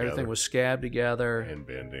scabbed together. Everything was scabbed together and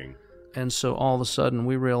bending. And so all of a sudden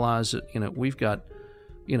we realized that we've got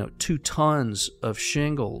 2 tons of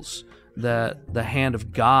shingles that the hand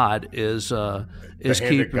of God is keeping the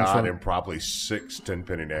hand of God from, and probably 6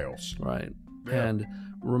 10-penny nails. Right, yeah. And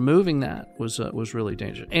removing that was really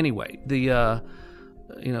dangerous. Anyway, the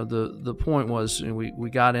point was we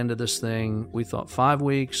got into this thing. We thought 5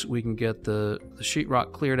 weeks we can get the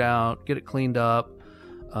sheetrock cleared out, get it cleaned up,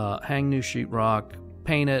 hang new sheetrock,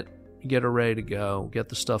 paint it, get her ready to go, get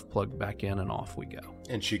the stuff plugged back in, and off we go.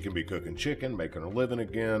 And she can be cooking chicken, making her living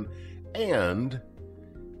again, and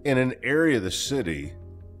in an area of the city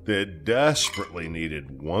that desperately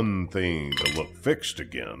needed one thing to look fixed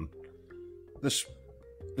again. This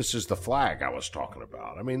is the flag I was talking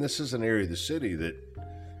about. I mean, this is an area of the city that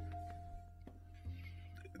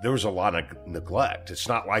there was a lot of neglect. It's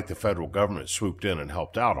not like the federal government swooped in and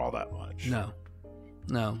helped out all that much.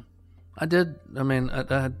 No. I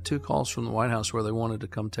had 2 calls from the White House where they wanted to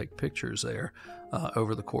come take pictures there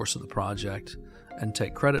over the course of the project and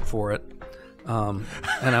take credit for it. And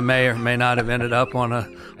I may or may not have ended up on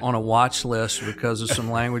a watch list because of some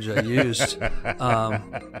language I used.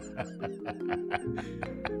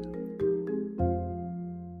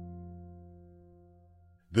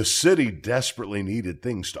 The city desperately needed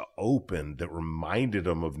things to open that reminded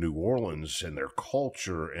them of New Orleans and their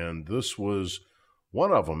culture, and this was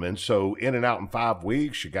one of them. And so in and out in 5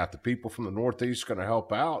 weeks, you got the people from the Northeast going to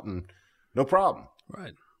help out, and no problem.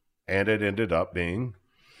 Right. And it ended up being?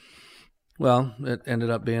 Well, it ended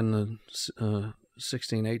up being a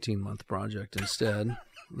 16, 18-month project instead.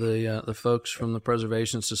 The folks from the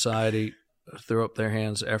Preservation Society threw up their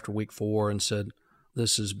hands after week 4 and said,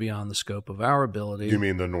 this is beyond the scope of our ability. You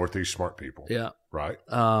mean the Northeast smart people? Yeah. Right.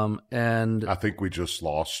 And I think we just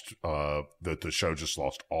lost, the show just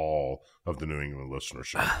lost all of the New England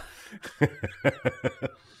listenership.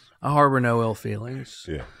 I harbor no ill feelings.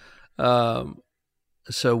 Yeah.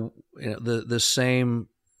 So the same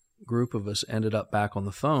group of us ended up back on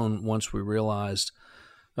the phone once we realized,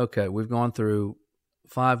 okay, we've gone through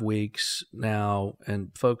 5 weeks now, and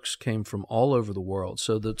folks came from all over the world.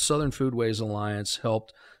 So the Southern Foodways Alliance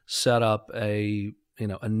helped set up a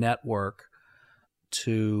network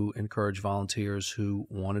to encourage volunteers who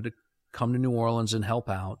wanted to come to New Orleans and help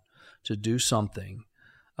out, to do something,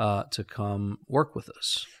 to come work with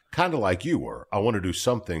us. Kind of like you were. I want to do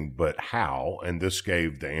something, but how? And this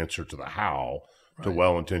gave the answer to the how to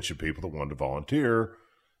well-intentioned people that wanted to volunteer.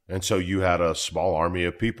 And so you had a small army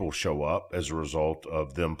of people show up as a result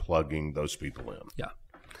of them plugging those people in. Yeah.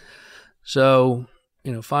 So,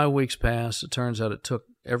 5 weeks passed. It turns out it took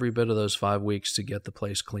every bit of those 5 weeks to get the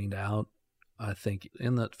place cleaned out. I think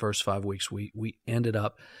in the first 5 weeks, we ended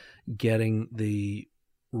up getting the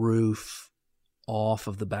roof off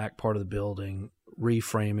of the back part of the building,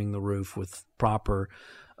 reframing the roof with proper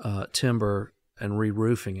timber and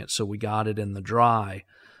re-roofing it. So we got it in the dry.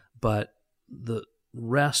 But the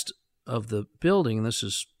rest of the building, and this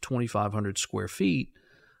is 2,500 square feet,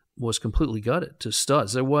 was completely gutted to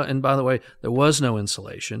studs. And by the way, there was no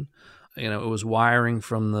insulation. It was wiring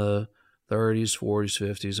from the 30s, 40s,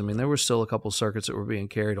 50s. I mean, there were still a couple of circuits that were being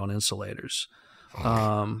carried on insulators.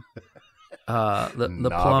 The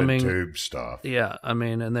plumbing, tube stuff. Yeah, I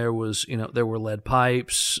mean, and there was, there were lead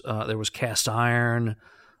pipes. There was cast iron.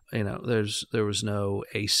 There was no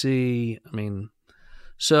AC. I mean,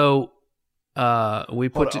 so. We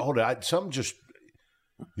put hold on.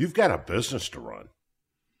 You've got a business to run.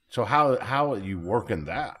 So how are you working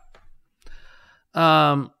that?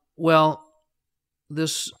 Well,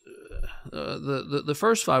 this the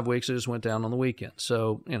first 5 weeks I just went down on the weekend,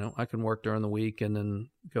 so I can work during the week and then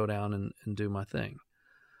go down and do my thing.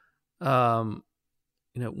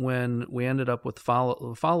 When we ended up with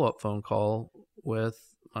follow up phone call with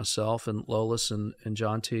myself and Lolis and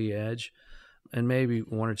John T. Edge, and maybe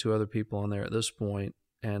 1 or 2 other people on there at this point,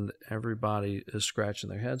 and everybody is scratching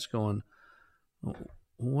their heads going,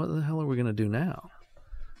 what the hell are we going to do now?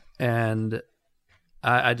 And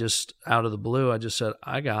I just, out of the blue, I just said,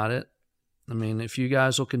 I got it. I mean, if you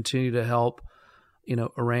guys will continue to help,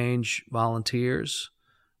 arrange volunteers,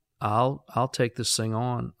 I'll take this thing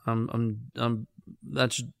on. I'm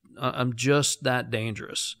just that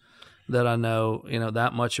dangerous that I know,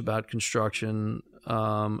 that much about construction,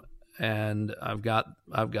 and I've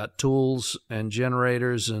got tools and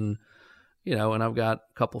generators and I've got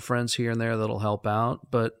a couple friends here and there that'll help out,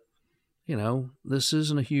 but this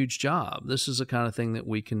isn't a huge job. This is the kind of thing that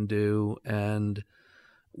we can do, and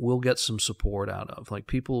we'll get some support out of. Like,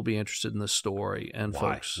 people will be interested in this story. And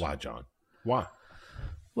folks, why, John? Why?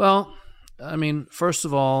 Well, I mean, first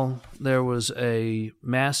of all, there was a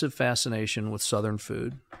massive fascination with Southern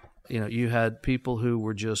food. You had people who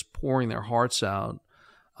were just pouring their hearts out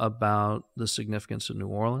about the significance of New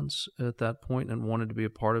Orleans at that point and wanted to be a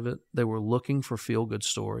part of it. They were looking for feel-good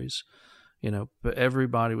stories, but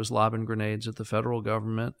everybody was lobbing grenades at the federal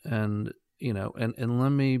government. And let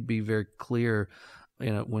me be very clear,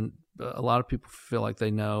 when a lot of people feel like they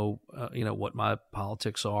know, what my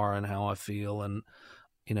politics are and how I feel. And,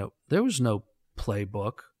 there was no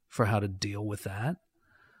playbook for how to deal with that.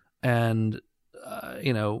 And, I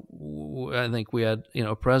think we had,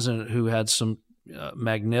 a president who had some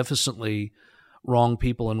magnificently wrong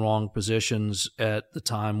people in wrong positions at the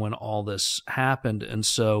time when all this happened. And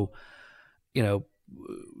so,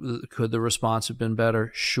 could the response have been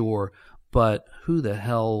better? Sure. But who the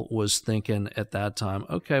hell was thinking at that time,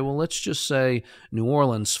 okay, well, let's just say New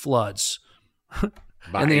Orleans floods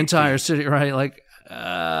and the entire city, right? Like,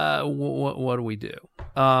 what do we do?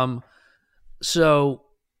 So,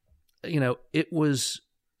 it was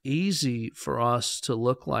easy for us to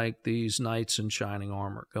look like these knights in shining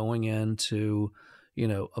armor going into,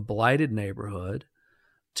 a blighted neighborhood,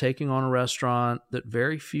 taking on a restaurant that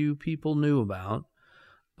very few people knew about.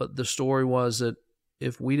 But the story was that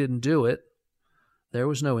if we didn't do it, there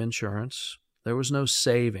was no insurance, there was no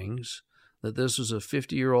savings, that this was a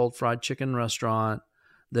 50-year-old fried chicken restaurant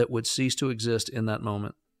that would cease to exist in that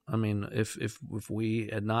moment. I mean, if we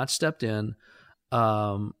had not stepped in,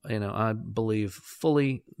 I believe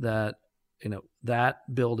fully that,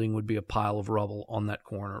 that building would be a pile of rubble on that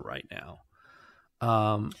corner right now.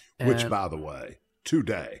 Which, by the way,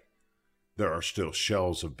 today, there are still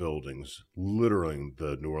shells of buildings littering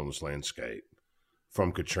the New Orleans landscape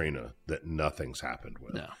from Katrina that nothing's happened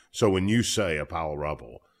with. No. So when you say a pile of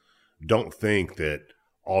rubble, don't think that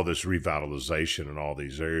all this revitalization and all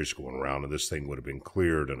these areas going around and this thing would have been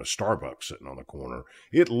cleared and a Starbucks sitting on the corner.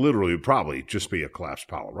 It literally would probably just be a collapsed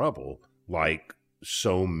pile of rubble, like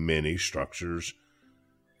so many structures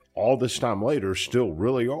all this time later still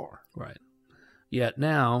really are. Right. Yet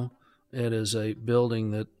now it is a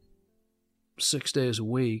building that 6 days a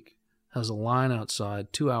week has a line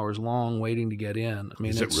outside 2 hours long waiting to get in. I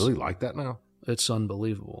mean, is it really like that now? It's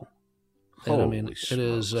unbelievable. Holy I mean, smokes. it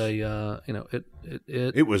is a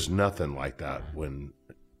it was nothing like that when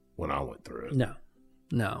I went through it.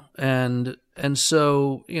 No, and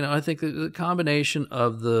so I think the combination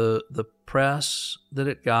of the press that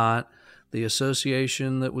it got, the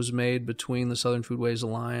association that was made between the Southern Foodways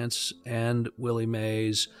Alliance and Willie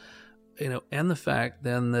Mays, and the fact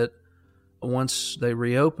then that once they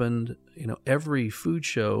reopened, every food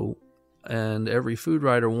show and every food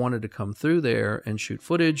writer wanted to come through there and shoot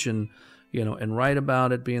footage and write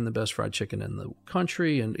about it being the best fried chicken in the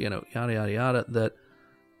country and, yada, yada, yada, that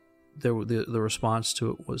the response to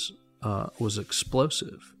it was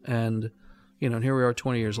explosive. And, and here we are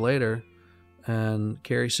 20 years later, and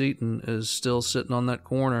Carrie Seaton is still sitting on that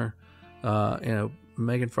corner,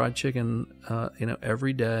 making fried chicken,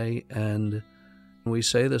 every day. And we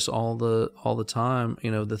say this all the time,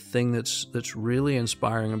 the thing that's really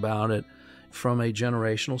inspiring about it from a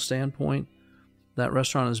generational standpoint, that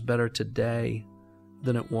restaurant is better today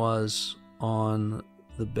than it was on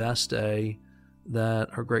the best day that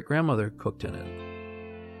her great-grandmother cooked in it.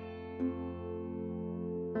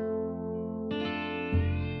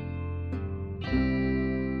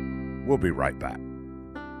 We'll be right back.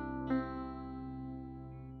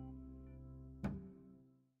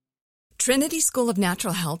 Trinity School of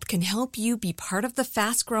Natural Health can help you be part of the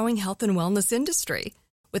fast-growing health and wellness industry.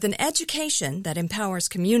 With an education that empowers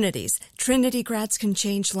communities, Trinity grads can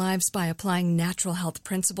change lives by applying natural health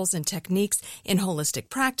principles and techniques in holistic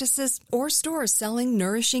practices or stores selling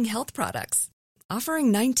nourishing health products.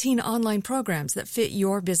 Offering 19 online programs that fit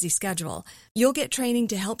your busy schedule, you'll get training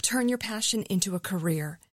to help turn your passion into a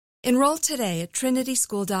career. Enroll today at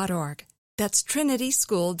trinityschool.org. That's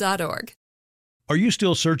trinityschool.org. Are you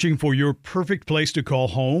still searching for your perfect place to call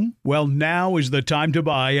home? Well, now is the time to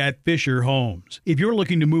buy at Fisher Homes. If you're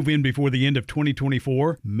looking to move in before the end of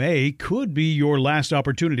 2024, May could be your last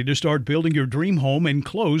opportunity to start building your dream home and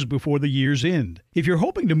close before the year's end. If you're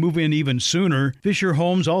hoping to move in even sooner, Fisher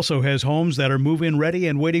Homes also has homes that are move-in ready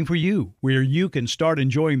and waiting for you, where you can start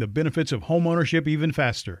enjoying the benefits of homeownership even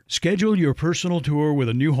faster. Schedule your personal tour with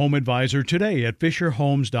a new home advisor today at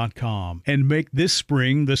FisherHomes.com and make this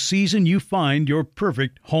spring the season you find your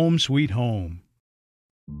perfect home sweet home.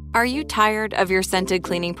 Are you tired of your scented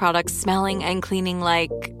cleaning products smelling and cleaning like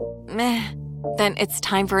meh? Then it's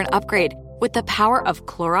time for an upgrade with the power of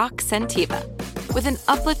Clorox Scentiva. With an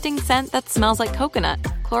uplifting scent that smells like coconut,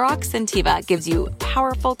 Clorox Scentiva gives you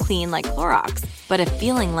powerful clean like Clorox, but a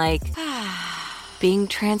feeling like being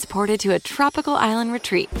transported to a tropical island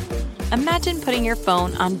retreat. Imagine putting your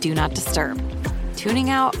phone on Do Not Disturb, tuning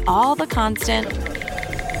out all the constant,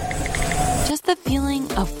 just the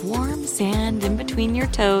feeling of warm sand in between your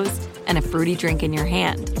toes and a fruity drink in your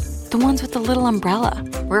hand. The ones with the little umbrella.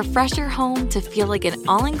 Refresh your home to feel like an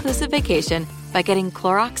all-inclusive vacation by getting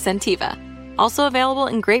Clorox Scentiva. Also available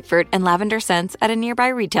in grapefruit and lavender scents at a nearby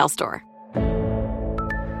retail store.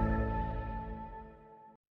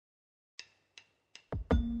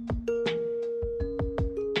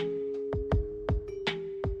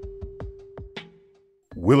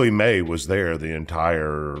 Willie Mae was there the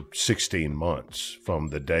entire 16 months from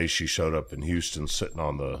the day she showed up in Houston, sitting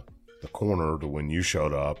on the corner, to when you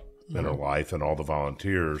showed up in her life and all the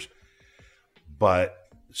volunteers. But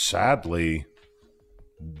sadly,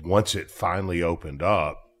 once it finally opened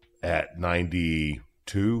up at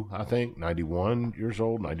 92, I think, 91 years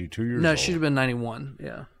old, 92 years old. No, she'd have been 91,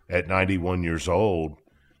 yeah. At 91 years old,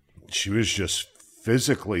 she was just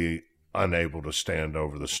physically unable to stand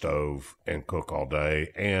over the stove and cook all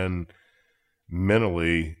day. And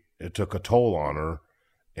mentally, it took a toll on her.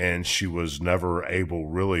 And she was never able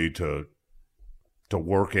really to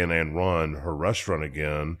work in and run her restaurant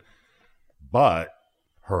again. But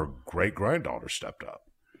her great-granddaughter stepped up.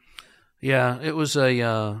 Yeah, it was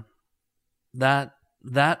a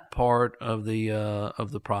that part of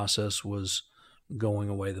the process was going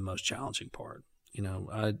away the most challenging part. You know,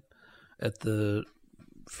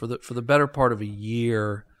 for the better part of a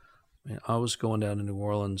year, I was going down to New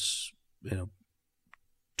Orleans, you know,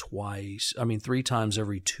 three times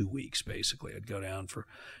every 2 weeks, basically. I'd go down for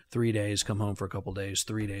 3 days, come home for a couple days,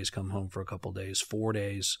 3 days, come home for a couple days, 4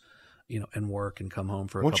 days, you know, and work and come home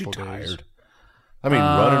for a couple days. Weren't you tired? I mean,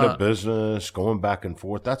 running a business, going back and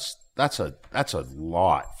forth, that's a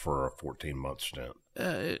lot for a 14-month stint.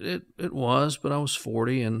 It was, but I was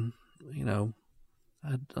 40, and, you know,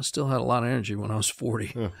 I still had a lot of energy when I was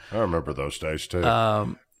 40. Yeah, I remember those days too.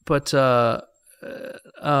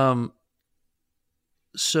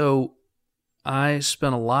 So I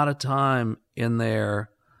spent a lot of time in there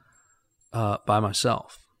by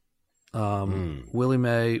myself. Willie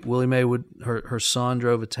Mae would, her son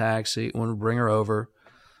drove a taxi, wanted to bring her over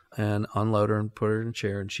and unload her and put her in a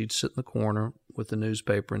chair, and she'd sit in the corner with the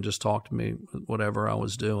newspaper and just talk to me, whatever I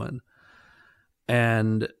was doing.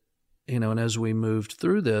 And, you know, and as we moved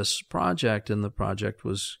through this project, and the project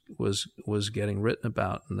was getting written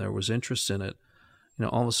about, and there was interest in it, you know,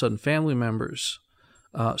 all of a sudden family members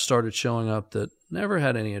started showing up that never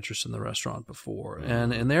had any interest in the restaurant before.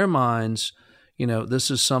 And in their minds, you know,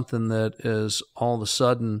 this is something that is all of a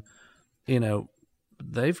sudden, you know,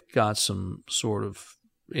 they've got some sort of,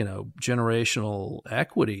 you know, generational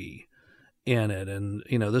equity in it. And,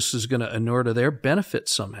 you know, this is going to inure to their benefit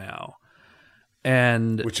somehow.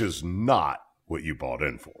 And which is not what you bought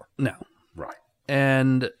in for. No. Right.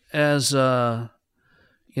 And as, you know,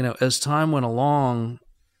 as time went along,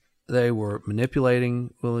 they were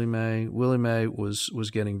manipulating Willie Mae. Willie Mae was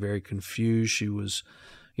getting very confused. She was,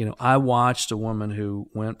 you know, I watched a woman who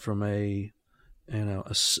went from a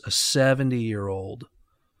 70-year-old,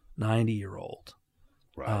 90-year-old,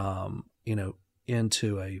 right. You know,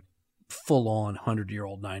 into a full-on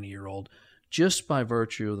 100-year-old, 90-year-old, just by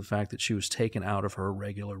virtue of the fact that she was taken out of her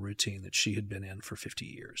regular routine that she had been in for 50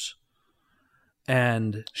 years.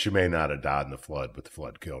 And she may not have died in the flood, but the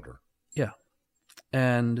flood killed her. Yeah.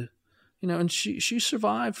 And, you know, and she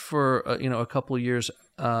survived for, you know, a couple of years,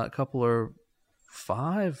 a couple or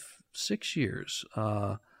 5, 6 years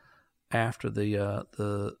after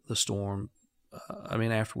the storm.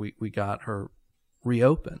 After we got her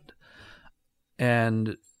reopened.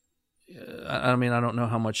 And, I don't know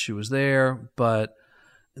how much she was there, but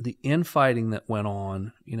the infighting that went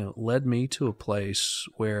on, you know, led me to a place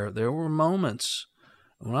where there were moments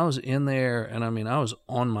when I was in there, and I was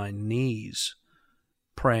on my knees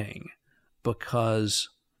praying, because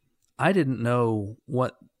I didn't know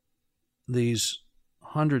what these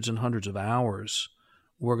hundreds and hundreds of hours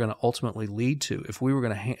were going to ultimately lead to. If we were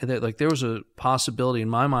going to, there was a possibility in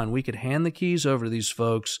my mind we could hand the keys over to these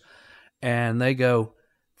folks, and they go,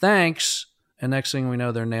 thanks, and next thing we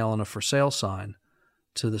know, they're nailing a for sale sign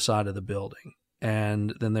to the side of the building,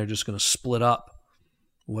 and then they're just going to split up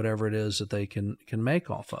whatever it is that they can make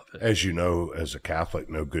off of it. As you know, as a Catholic,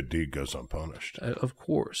 no good deed goes unpunished. Of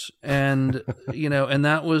course. And, you know, and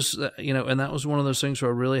that was one of those things where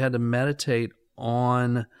I really had to meditate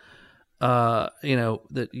on, you know,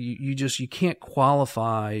 that you can't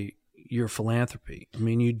qualify your philanthropy. I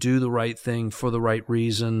mean, you do the right thing for the right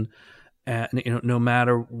reason. And, you know, no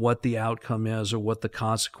matter what the outcome is or what the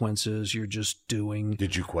consequence is, you're just doing.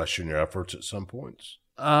 Did you question your efforts at some points?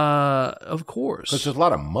 Of course. Because there's a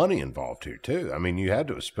lot of money involved here, too. I mean, you had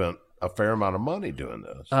to have spent a fair amount of money doing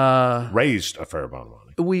this. Raised a fair amount of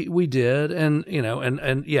money. We did. And, you know,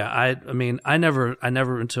 and yeah, I never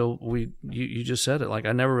until you just said it, like,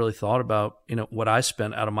 I never really thought about, you know, what I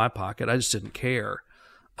spent out of my pocket. I just didn't care.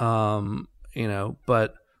 You know,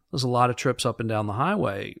 but there's a lot of trips up and down the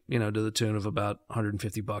highway, you know, to the tune of about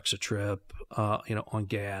 $150 a trip, you know, on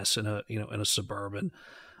gas in a Suburban.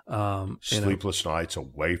 Sleepless nights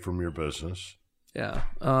away from your business. Yeah.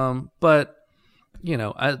 But, you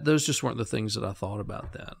know, those just weren't the things that I thought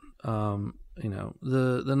about then.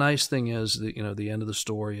 the nice thing is that, the end of the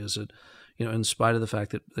story is that, in spite of the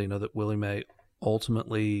fact that, that Willie Mae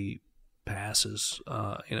ultimately passes,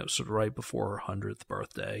 sort of right before her 100th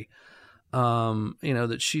birthday,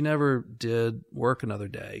 that she never did work another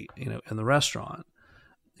day, in the restaurant,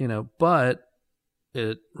 but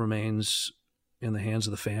it remains in the hands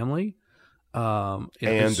of the family. And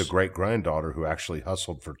the great-granddaughter who actually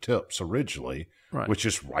hustled for tips originally, right, which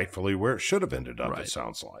is rightfully where it should have ended up, right, it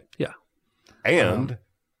sounds like. Yeah. And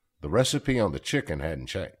the recipe on the chicken hadn't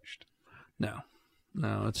changed. No,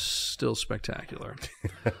 it's still spectacular.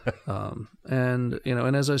 And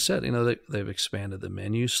as I said, they've expanded the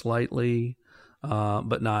menu slightly,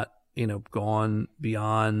 but not, gone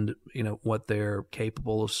beyond, what they're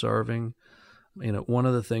capable of serving. One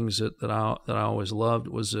of the things that I always loved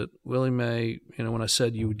was that Willie Mae, when I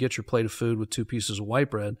said you would get your plate of food with 2 pieces of white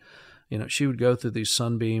bread, she would go through these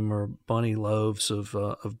Sunbeam or Bunny loaves of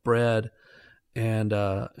bread, and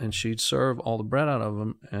she'd serve all the bread out of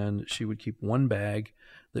them, and she would keep one bag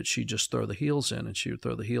that she'd just throw the heels in, and she would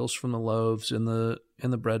throw the heels from the loaves in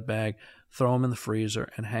the bread bag, throw them in the freezer,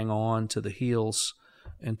 and hang on to the heels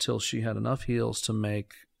until she had enough heels to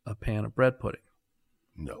make a pan of bread pudding.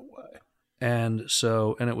 No way. And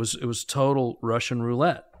it was total Russian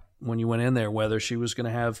roulette when you went in there, whether she was going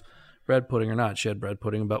to have bread pudding or not. She had bread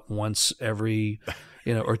pudding about once every,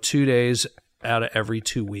 or 2 days out of every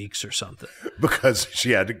 2 weeks or something. Because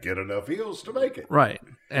she had to get enough heels to make it. Right.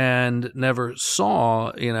 And never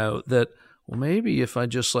saw, that, well, maybe if I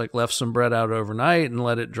just left some bread out overnight and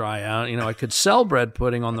let it dry out, I could sell bread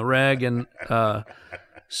pudding on the reg. And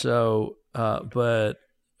but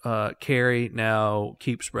Carrie now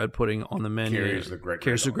keeps bread pudding on the menu.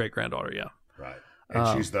 Carrie's the great-granddaughter, yeah. Right.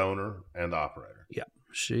 And she's the owner and the operator. Yeah.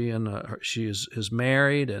 She is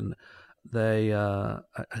married, and they I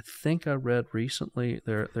think I read recently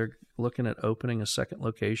they're looking at opening a second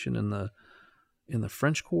location in the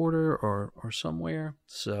French Quarter or somewhere.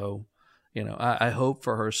 So, I hope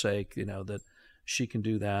for her sake, that she can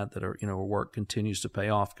do that her work continues to pay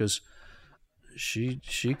off, because she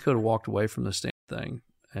could have walked away from this damn thing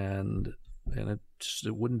and it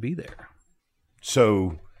wouldn't be there.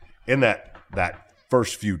 So in that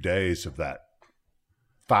first few days of that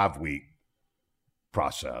 5-week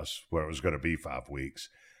process, where it was going to be 5 weeks,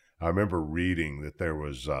 I remember reading that there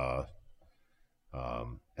was, and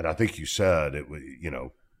I think you said it was,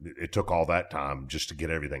 it took all that time just to get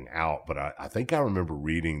everything out. But I think I remember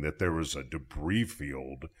reading that there was a debris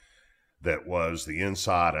field that was the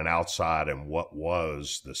inside and outside, and what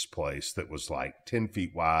was this place that was 10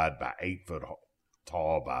 feet wide by 8 foot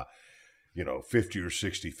tall by, 50 or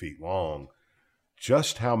 60 feet long.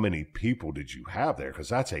 Just how many people did you have there? Because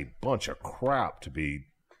that's a bunch of crap to be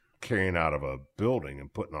carrying out of a building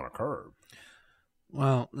and putting on a curb.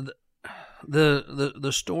 Well,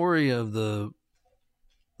 the story of the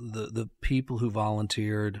people who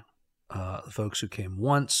volunteered, the folks who came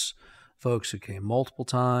once, folks who came multiple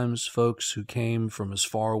times, folks who came from as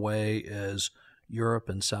far away as Europe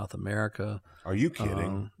and South America. Are you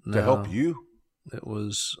kidding? No, to help you? It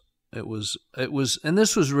was, and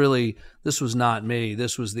this was not me.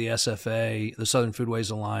 This was the SFA, the Southern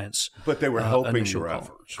Foodways Alliance. But they were helping your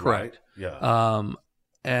efforts, correct? Right? Yeah.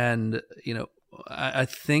 And I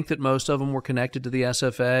think that most of them were connected to the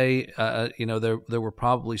SFA. There were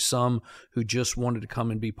probably some who just wanted to come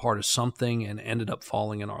and be part of something and ended up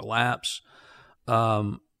falling in our laps.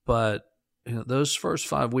 But those first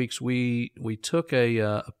 5 weeks, we took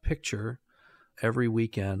a picture every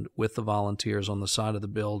weekend with the volunteers on the side of the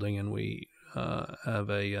building, and we have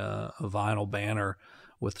a vinyl banner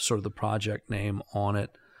with sort of the project name on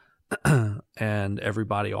it, and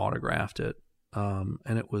everybody autographed it.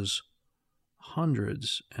 And it was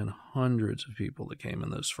hundreds and hundreds of people that came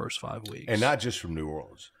in those first 5 weeks. And not just from New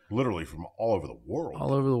Orleans, literally from all over the world.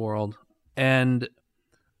 All over the world. And,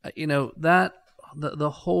 that the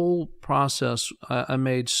whole process, I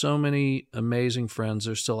made so many amazing friends.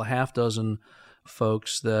 There's still a half dozen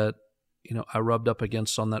folks that, I rubbed up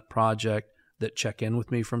against on that project that check in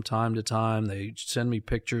with me from time to time. They send me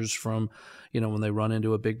pictures from, when they run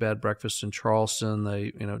into a Big Bad Breakfast in Charleston,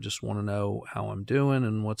 they, just want to know how I'm doing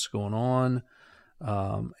and what's going on.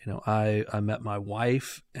 I met my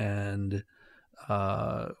wife, and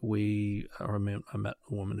I met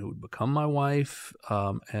a woman who would become my wife,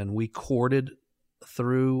 and we courted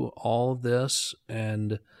through all of this.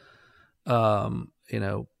 And,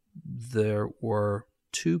 there were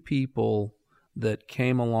 2 people that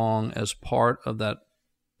came along as part of that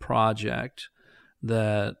project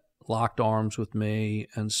that locked arms with me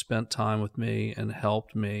and spent time with me and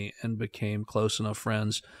helped me and became close enough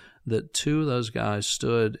friends that two of those guys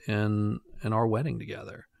stood in our wedding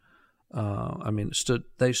together.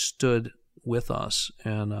 They stood with us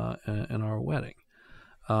in our wedding.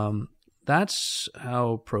 That's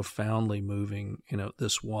how profoundly moving,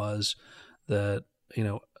 this was, that,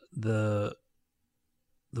 the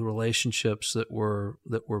relationships that were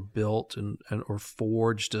built and or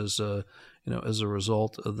forged as a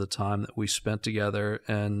result of the time that we spent together,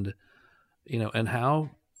 and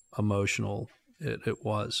how emotional it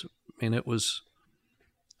was. I mean, it was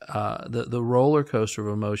the roller coaster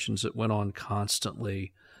of emotions that went on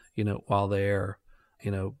constantly, while there,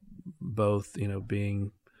 both,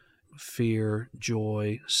 being fear,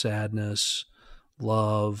 joy, sadness,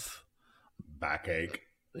 love, backache.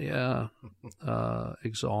 Yeah.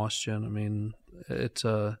 Exhaustion. I mean,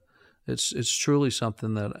 it's truly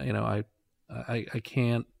something that, I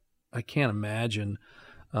can't imagine.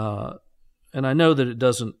 And I know that it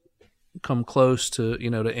doesn't come close to,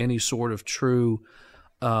 to any sort of true,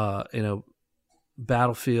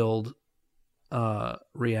 battlefield,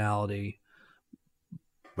 reality.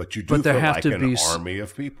 But you do there feel have like to an be army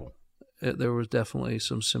of people. There was definitely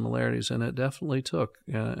some similarities, and it definitely took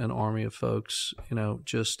an army of folks,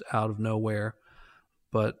 just out of nowhere.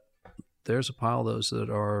 But there's a pile of those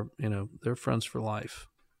that are, they're friends for life.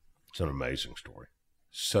 It's an amazing story.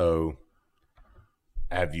 So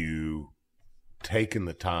have you taken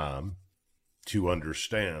the time to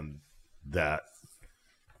understand that,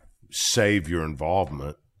 save your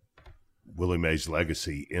involvement, Willie Mae's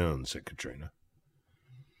legacy ends at Katrina?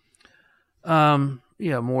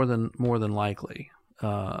 Yeah, more than likely.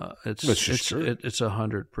 It's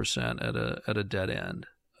 100% at a dead end.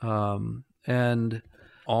 And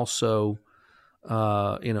also,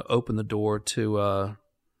 open the door to,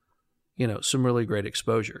 some really great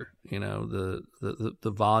exposure. The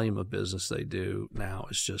volume of business they do now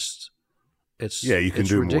is just, you can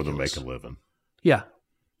do ridiculous. more than make a living. Yeah.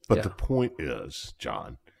 But the point is,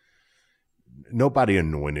 John, nobody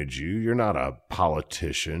anointed you. You're not a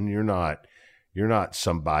politician. You're not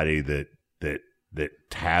somebody that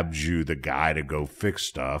tabs you the guy to go fix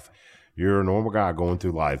stuff. You're a normal guy going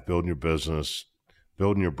through life, building your business,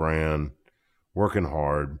 building your brand, working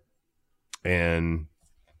hard, and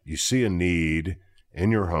you see a need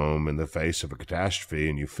in your home in the face of a catastrophe,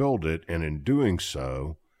 and you filled it, and in doing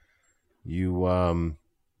so, you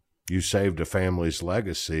saved a family's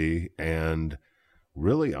legacy and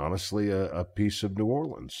really, honestly, a piece of New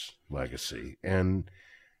Orleans legacy. And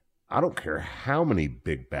I don't care how many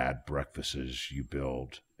big bad breakfasts you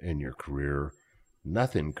build in your career,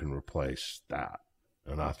 nothing can replace that.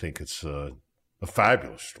 And I think it's a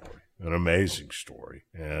fabulous story, an amazing story.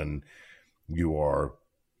 And you are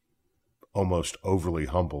almost overly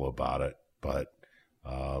humble about it, but,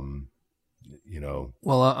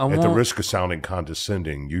 well, at the risk of sounding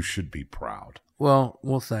condescending, you should be proud. Well,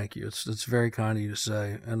 thank you. It's very kind of you to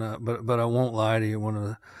say. And, but I won't lie to you.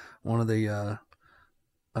 One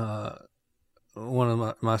of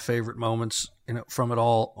my favorite moments, from it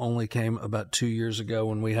all only came about 2 years ago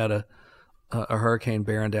when we had a hurricane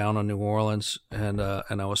bearing down on New Orleans, and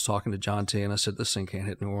I was talking to John T. and I said, "This thing can't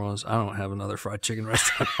hit New Orleans. I don't have another fried chicken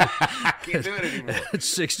restaurant. Can't do it anymore. It's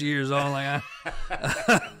 60 years old."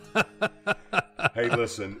 Hey,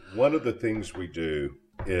 listen. One of the things we do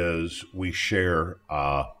is we share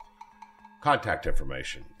contact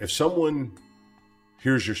information. If someone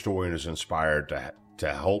hears your story and is inspired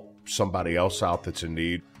to help somebody else out that's in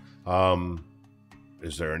need,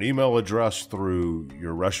 is there an email address through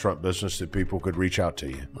your restaurant business that people could reach out to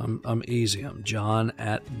you? I'm easy. I'm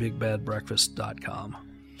john@bigbadbreakfast.com.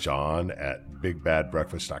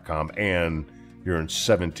 john@bigbadbreakfast.com. And you're in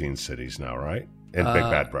 17 cities now, right? In Big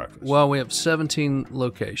Bad Breakfast. Well, we have 17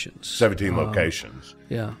 locations. 17 locations.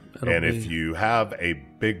 Yeah. And if you have a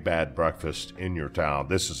Big Bad Breakfast in your town,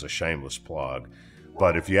 this is a shameless plug,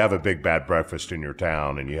 but if you have a Big Bad Breakfast in your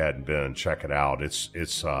town and you hadn't been, check it out. It's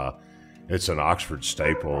an Oxford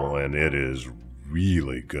staple, and it is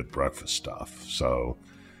really good breakfast stuff. So,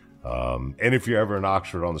 and if you're ever in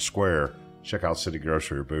Oxford on the Square, check out City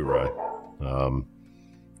Grocery or Boo-Ray.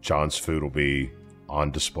 John's food will be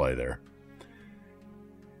on display there.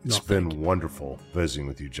 It's been wonderful visiting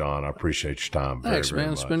with you, John. I appreciate your time very, Thanks, very man.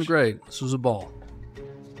 much. It's been great. This was a ball.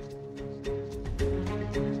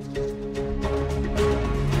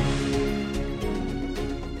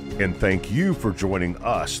 And thank you for joining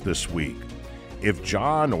us this week. If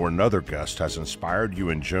John or another guest has inspired you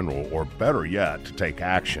in general, or better yet, to take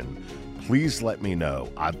action, please let me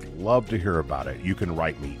know. I'd love to hear about it. You can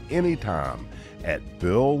write me anytime at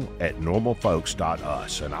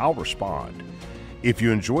bill@normalfolks.us, and I'll respond. If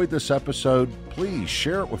you enjoyed this episode, please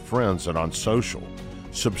share it with friends and on social.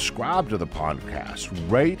 Subscribe to the podcast,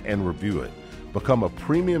 rate and review it. Become a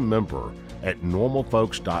premium member at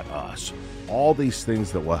normalfolks.us. All these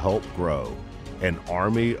things that will help grow an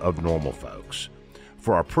army of normal folks.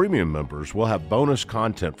 For our premium members, we'll have bonus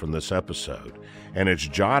content from this episode. And it's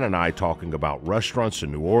John and I talking about restaurants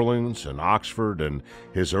in New Orleans and Oxford and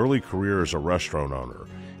his early career as a restaurant owner.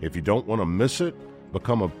 If you don't want to miss it,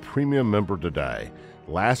 become a premium member today.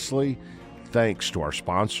 Lastly, thanks to our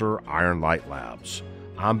sponsor, Iron Light Labs.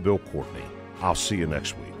 I'm Bill Courtney. I'll see you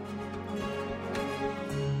next week.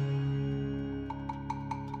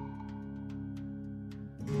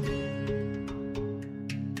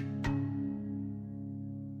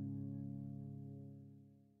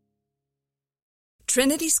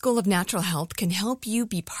 Trinity School of Natural Health can help you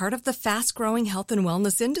be part of the fast-growing health and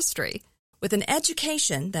wellness industry. With an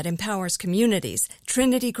education that empowers communities,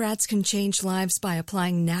 Trinity grads can change lives by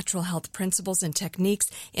applying natural health principles and techniques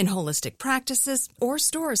in holistic practices or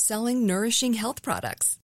stores selling nourishing health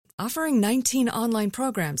products. Offering 19 online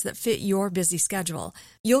programs that fit your busy schedule,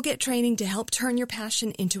 you'll get training to help turn your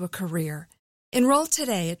passion into a career. Enroll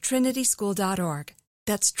today at trinityschool.org.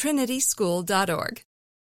 That's trinityschool.org.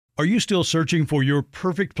 Are you still searching for your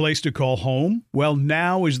perfect place to call home? Well,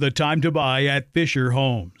 now is the time to buy at Fisher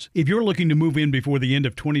Homes. If you're looking to move in before the end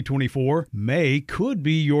of 2024, May could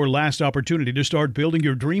be your last opportunity to start building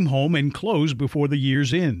your dream home and close before the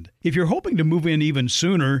year's end. If you're hoping to move in even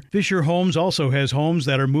sooner, Fisher Homes also has homes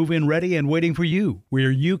that are move-in ready and waiting for you,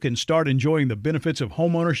 where you can start enjoying the benefits of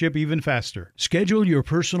homeownership even faster. Schedule your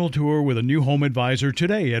personal tour with a new home advisor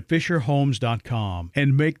today at FisherHomes.com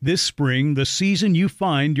and make this spring the season you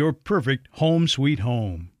find your perfect home sweet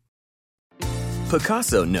home.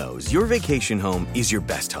 Picasso knows your vacation home is your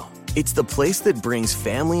best home. It's the place that brings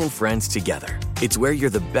family and friends together. It's where you're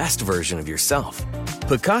the best version of yourself.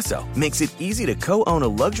 Picasso makes it easy to co-own a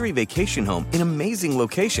luxury vacation home in amazing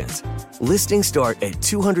locations. Listings start at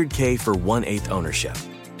 $200K for 1/8 ownership.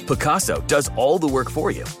 Picasso does all the work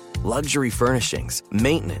for you. Luxury furnishings,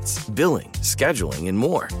 maintenance, billing, scheduling, and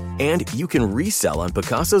more. And you can resell on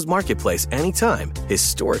Picasso's marketplace anytime,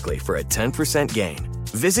 historically for a 10% gain.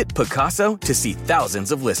 Visit Picasso to see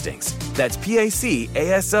thousands of listings. That's PACASO.com.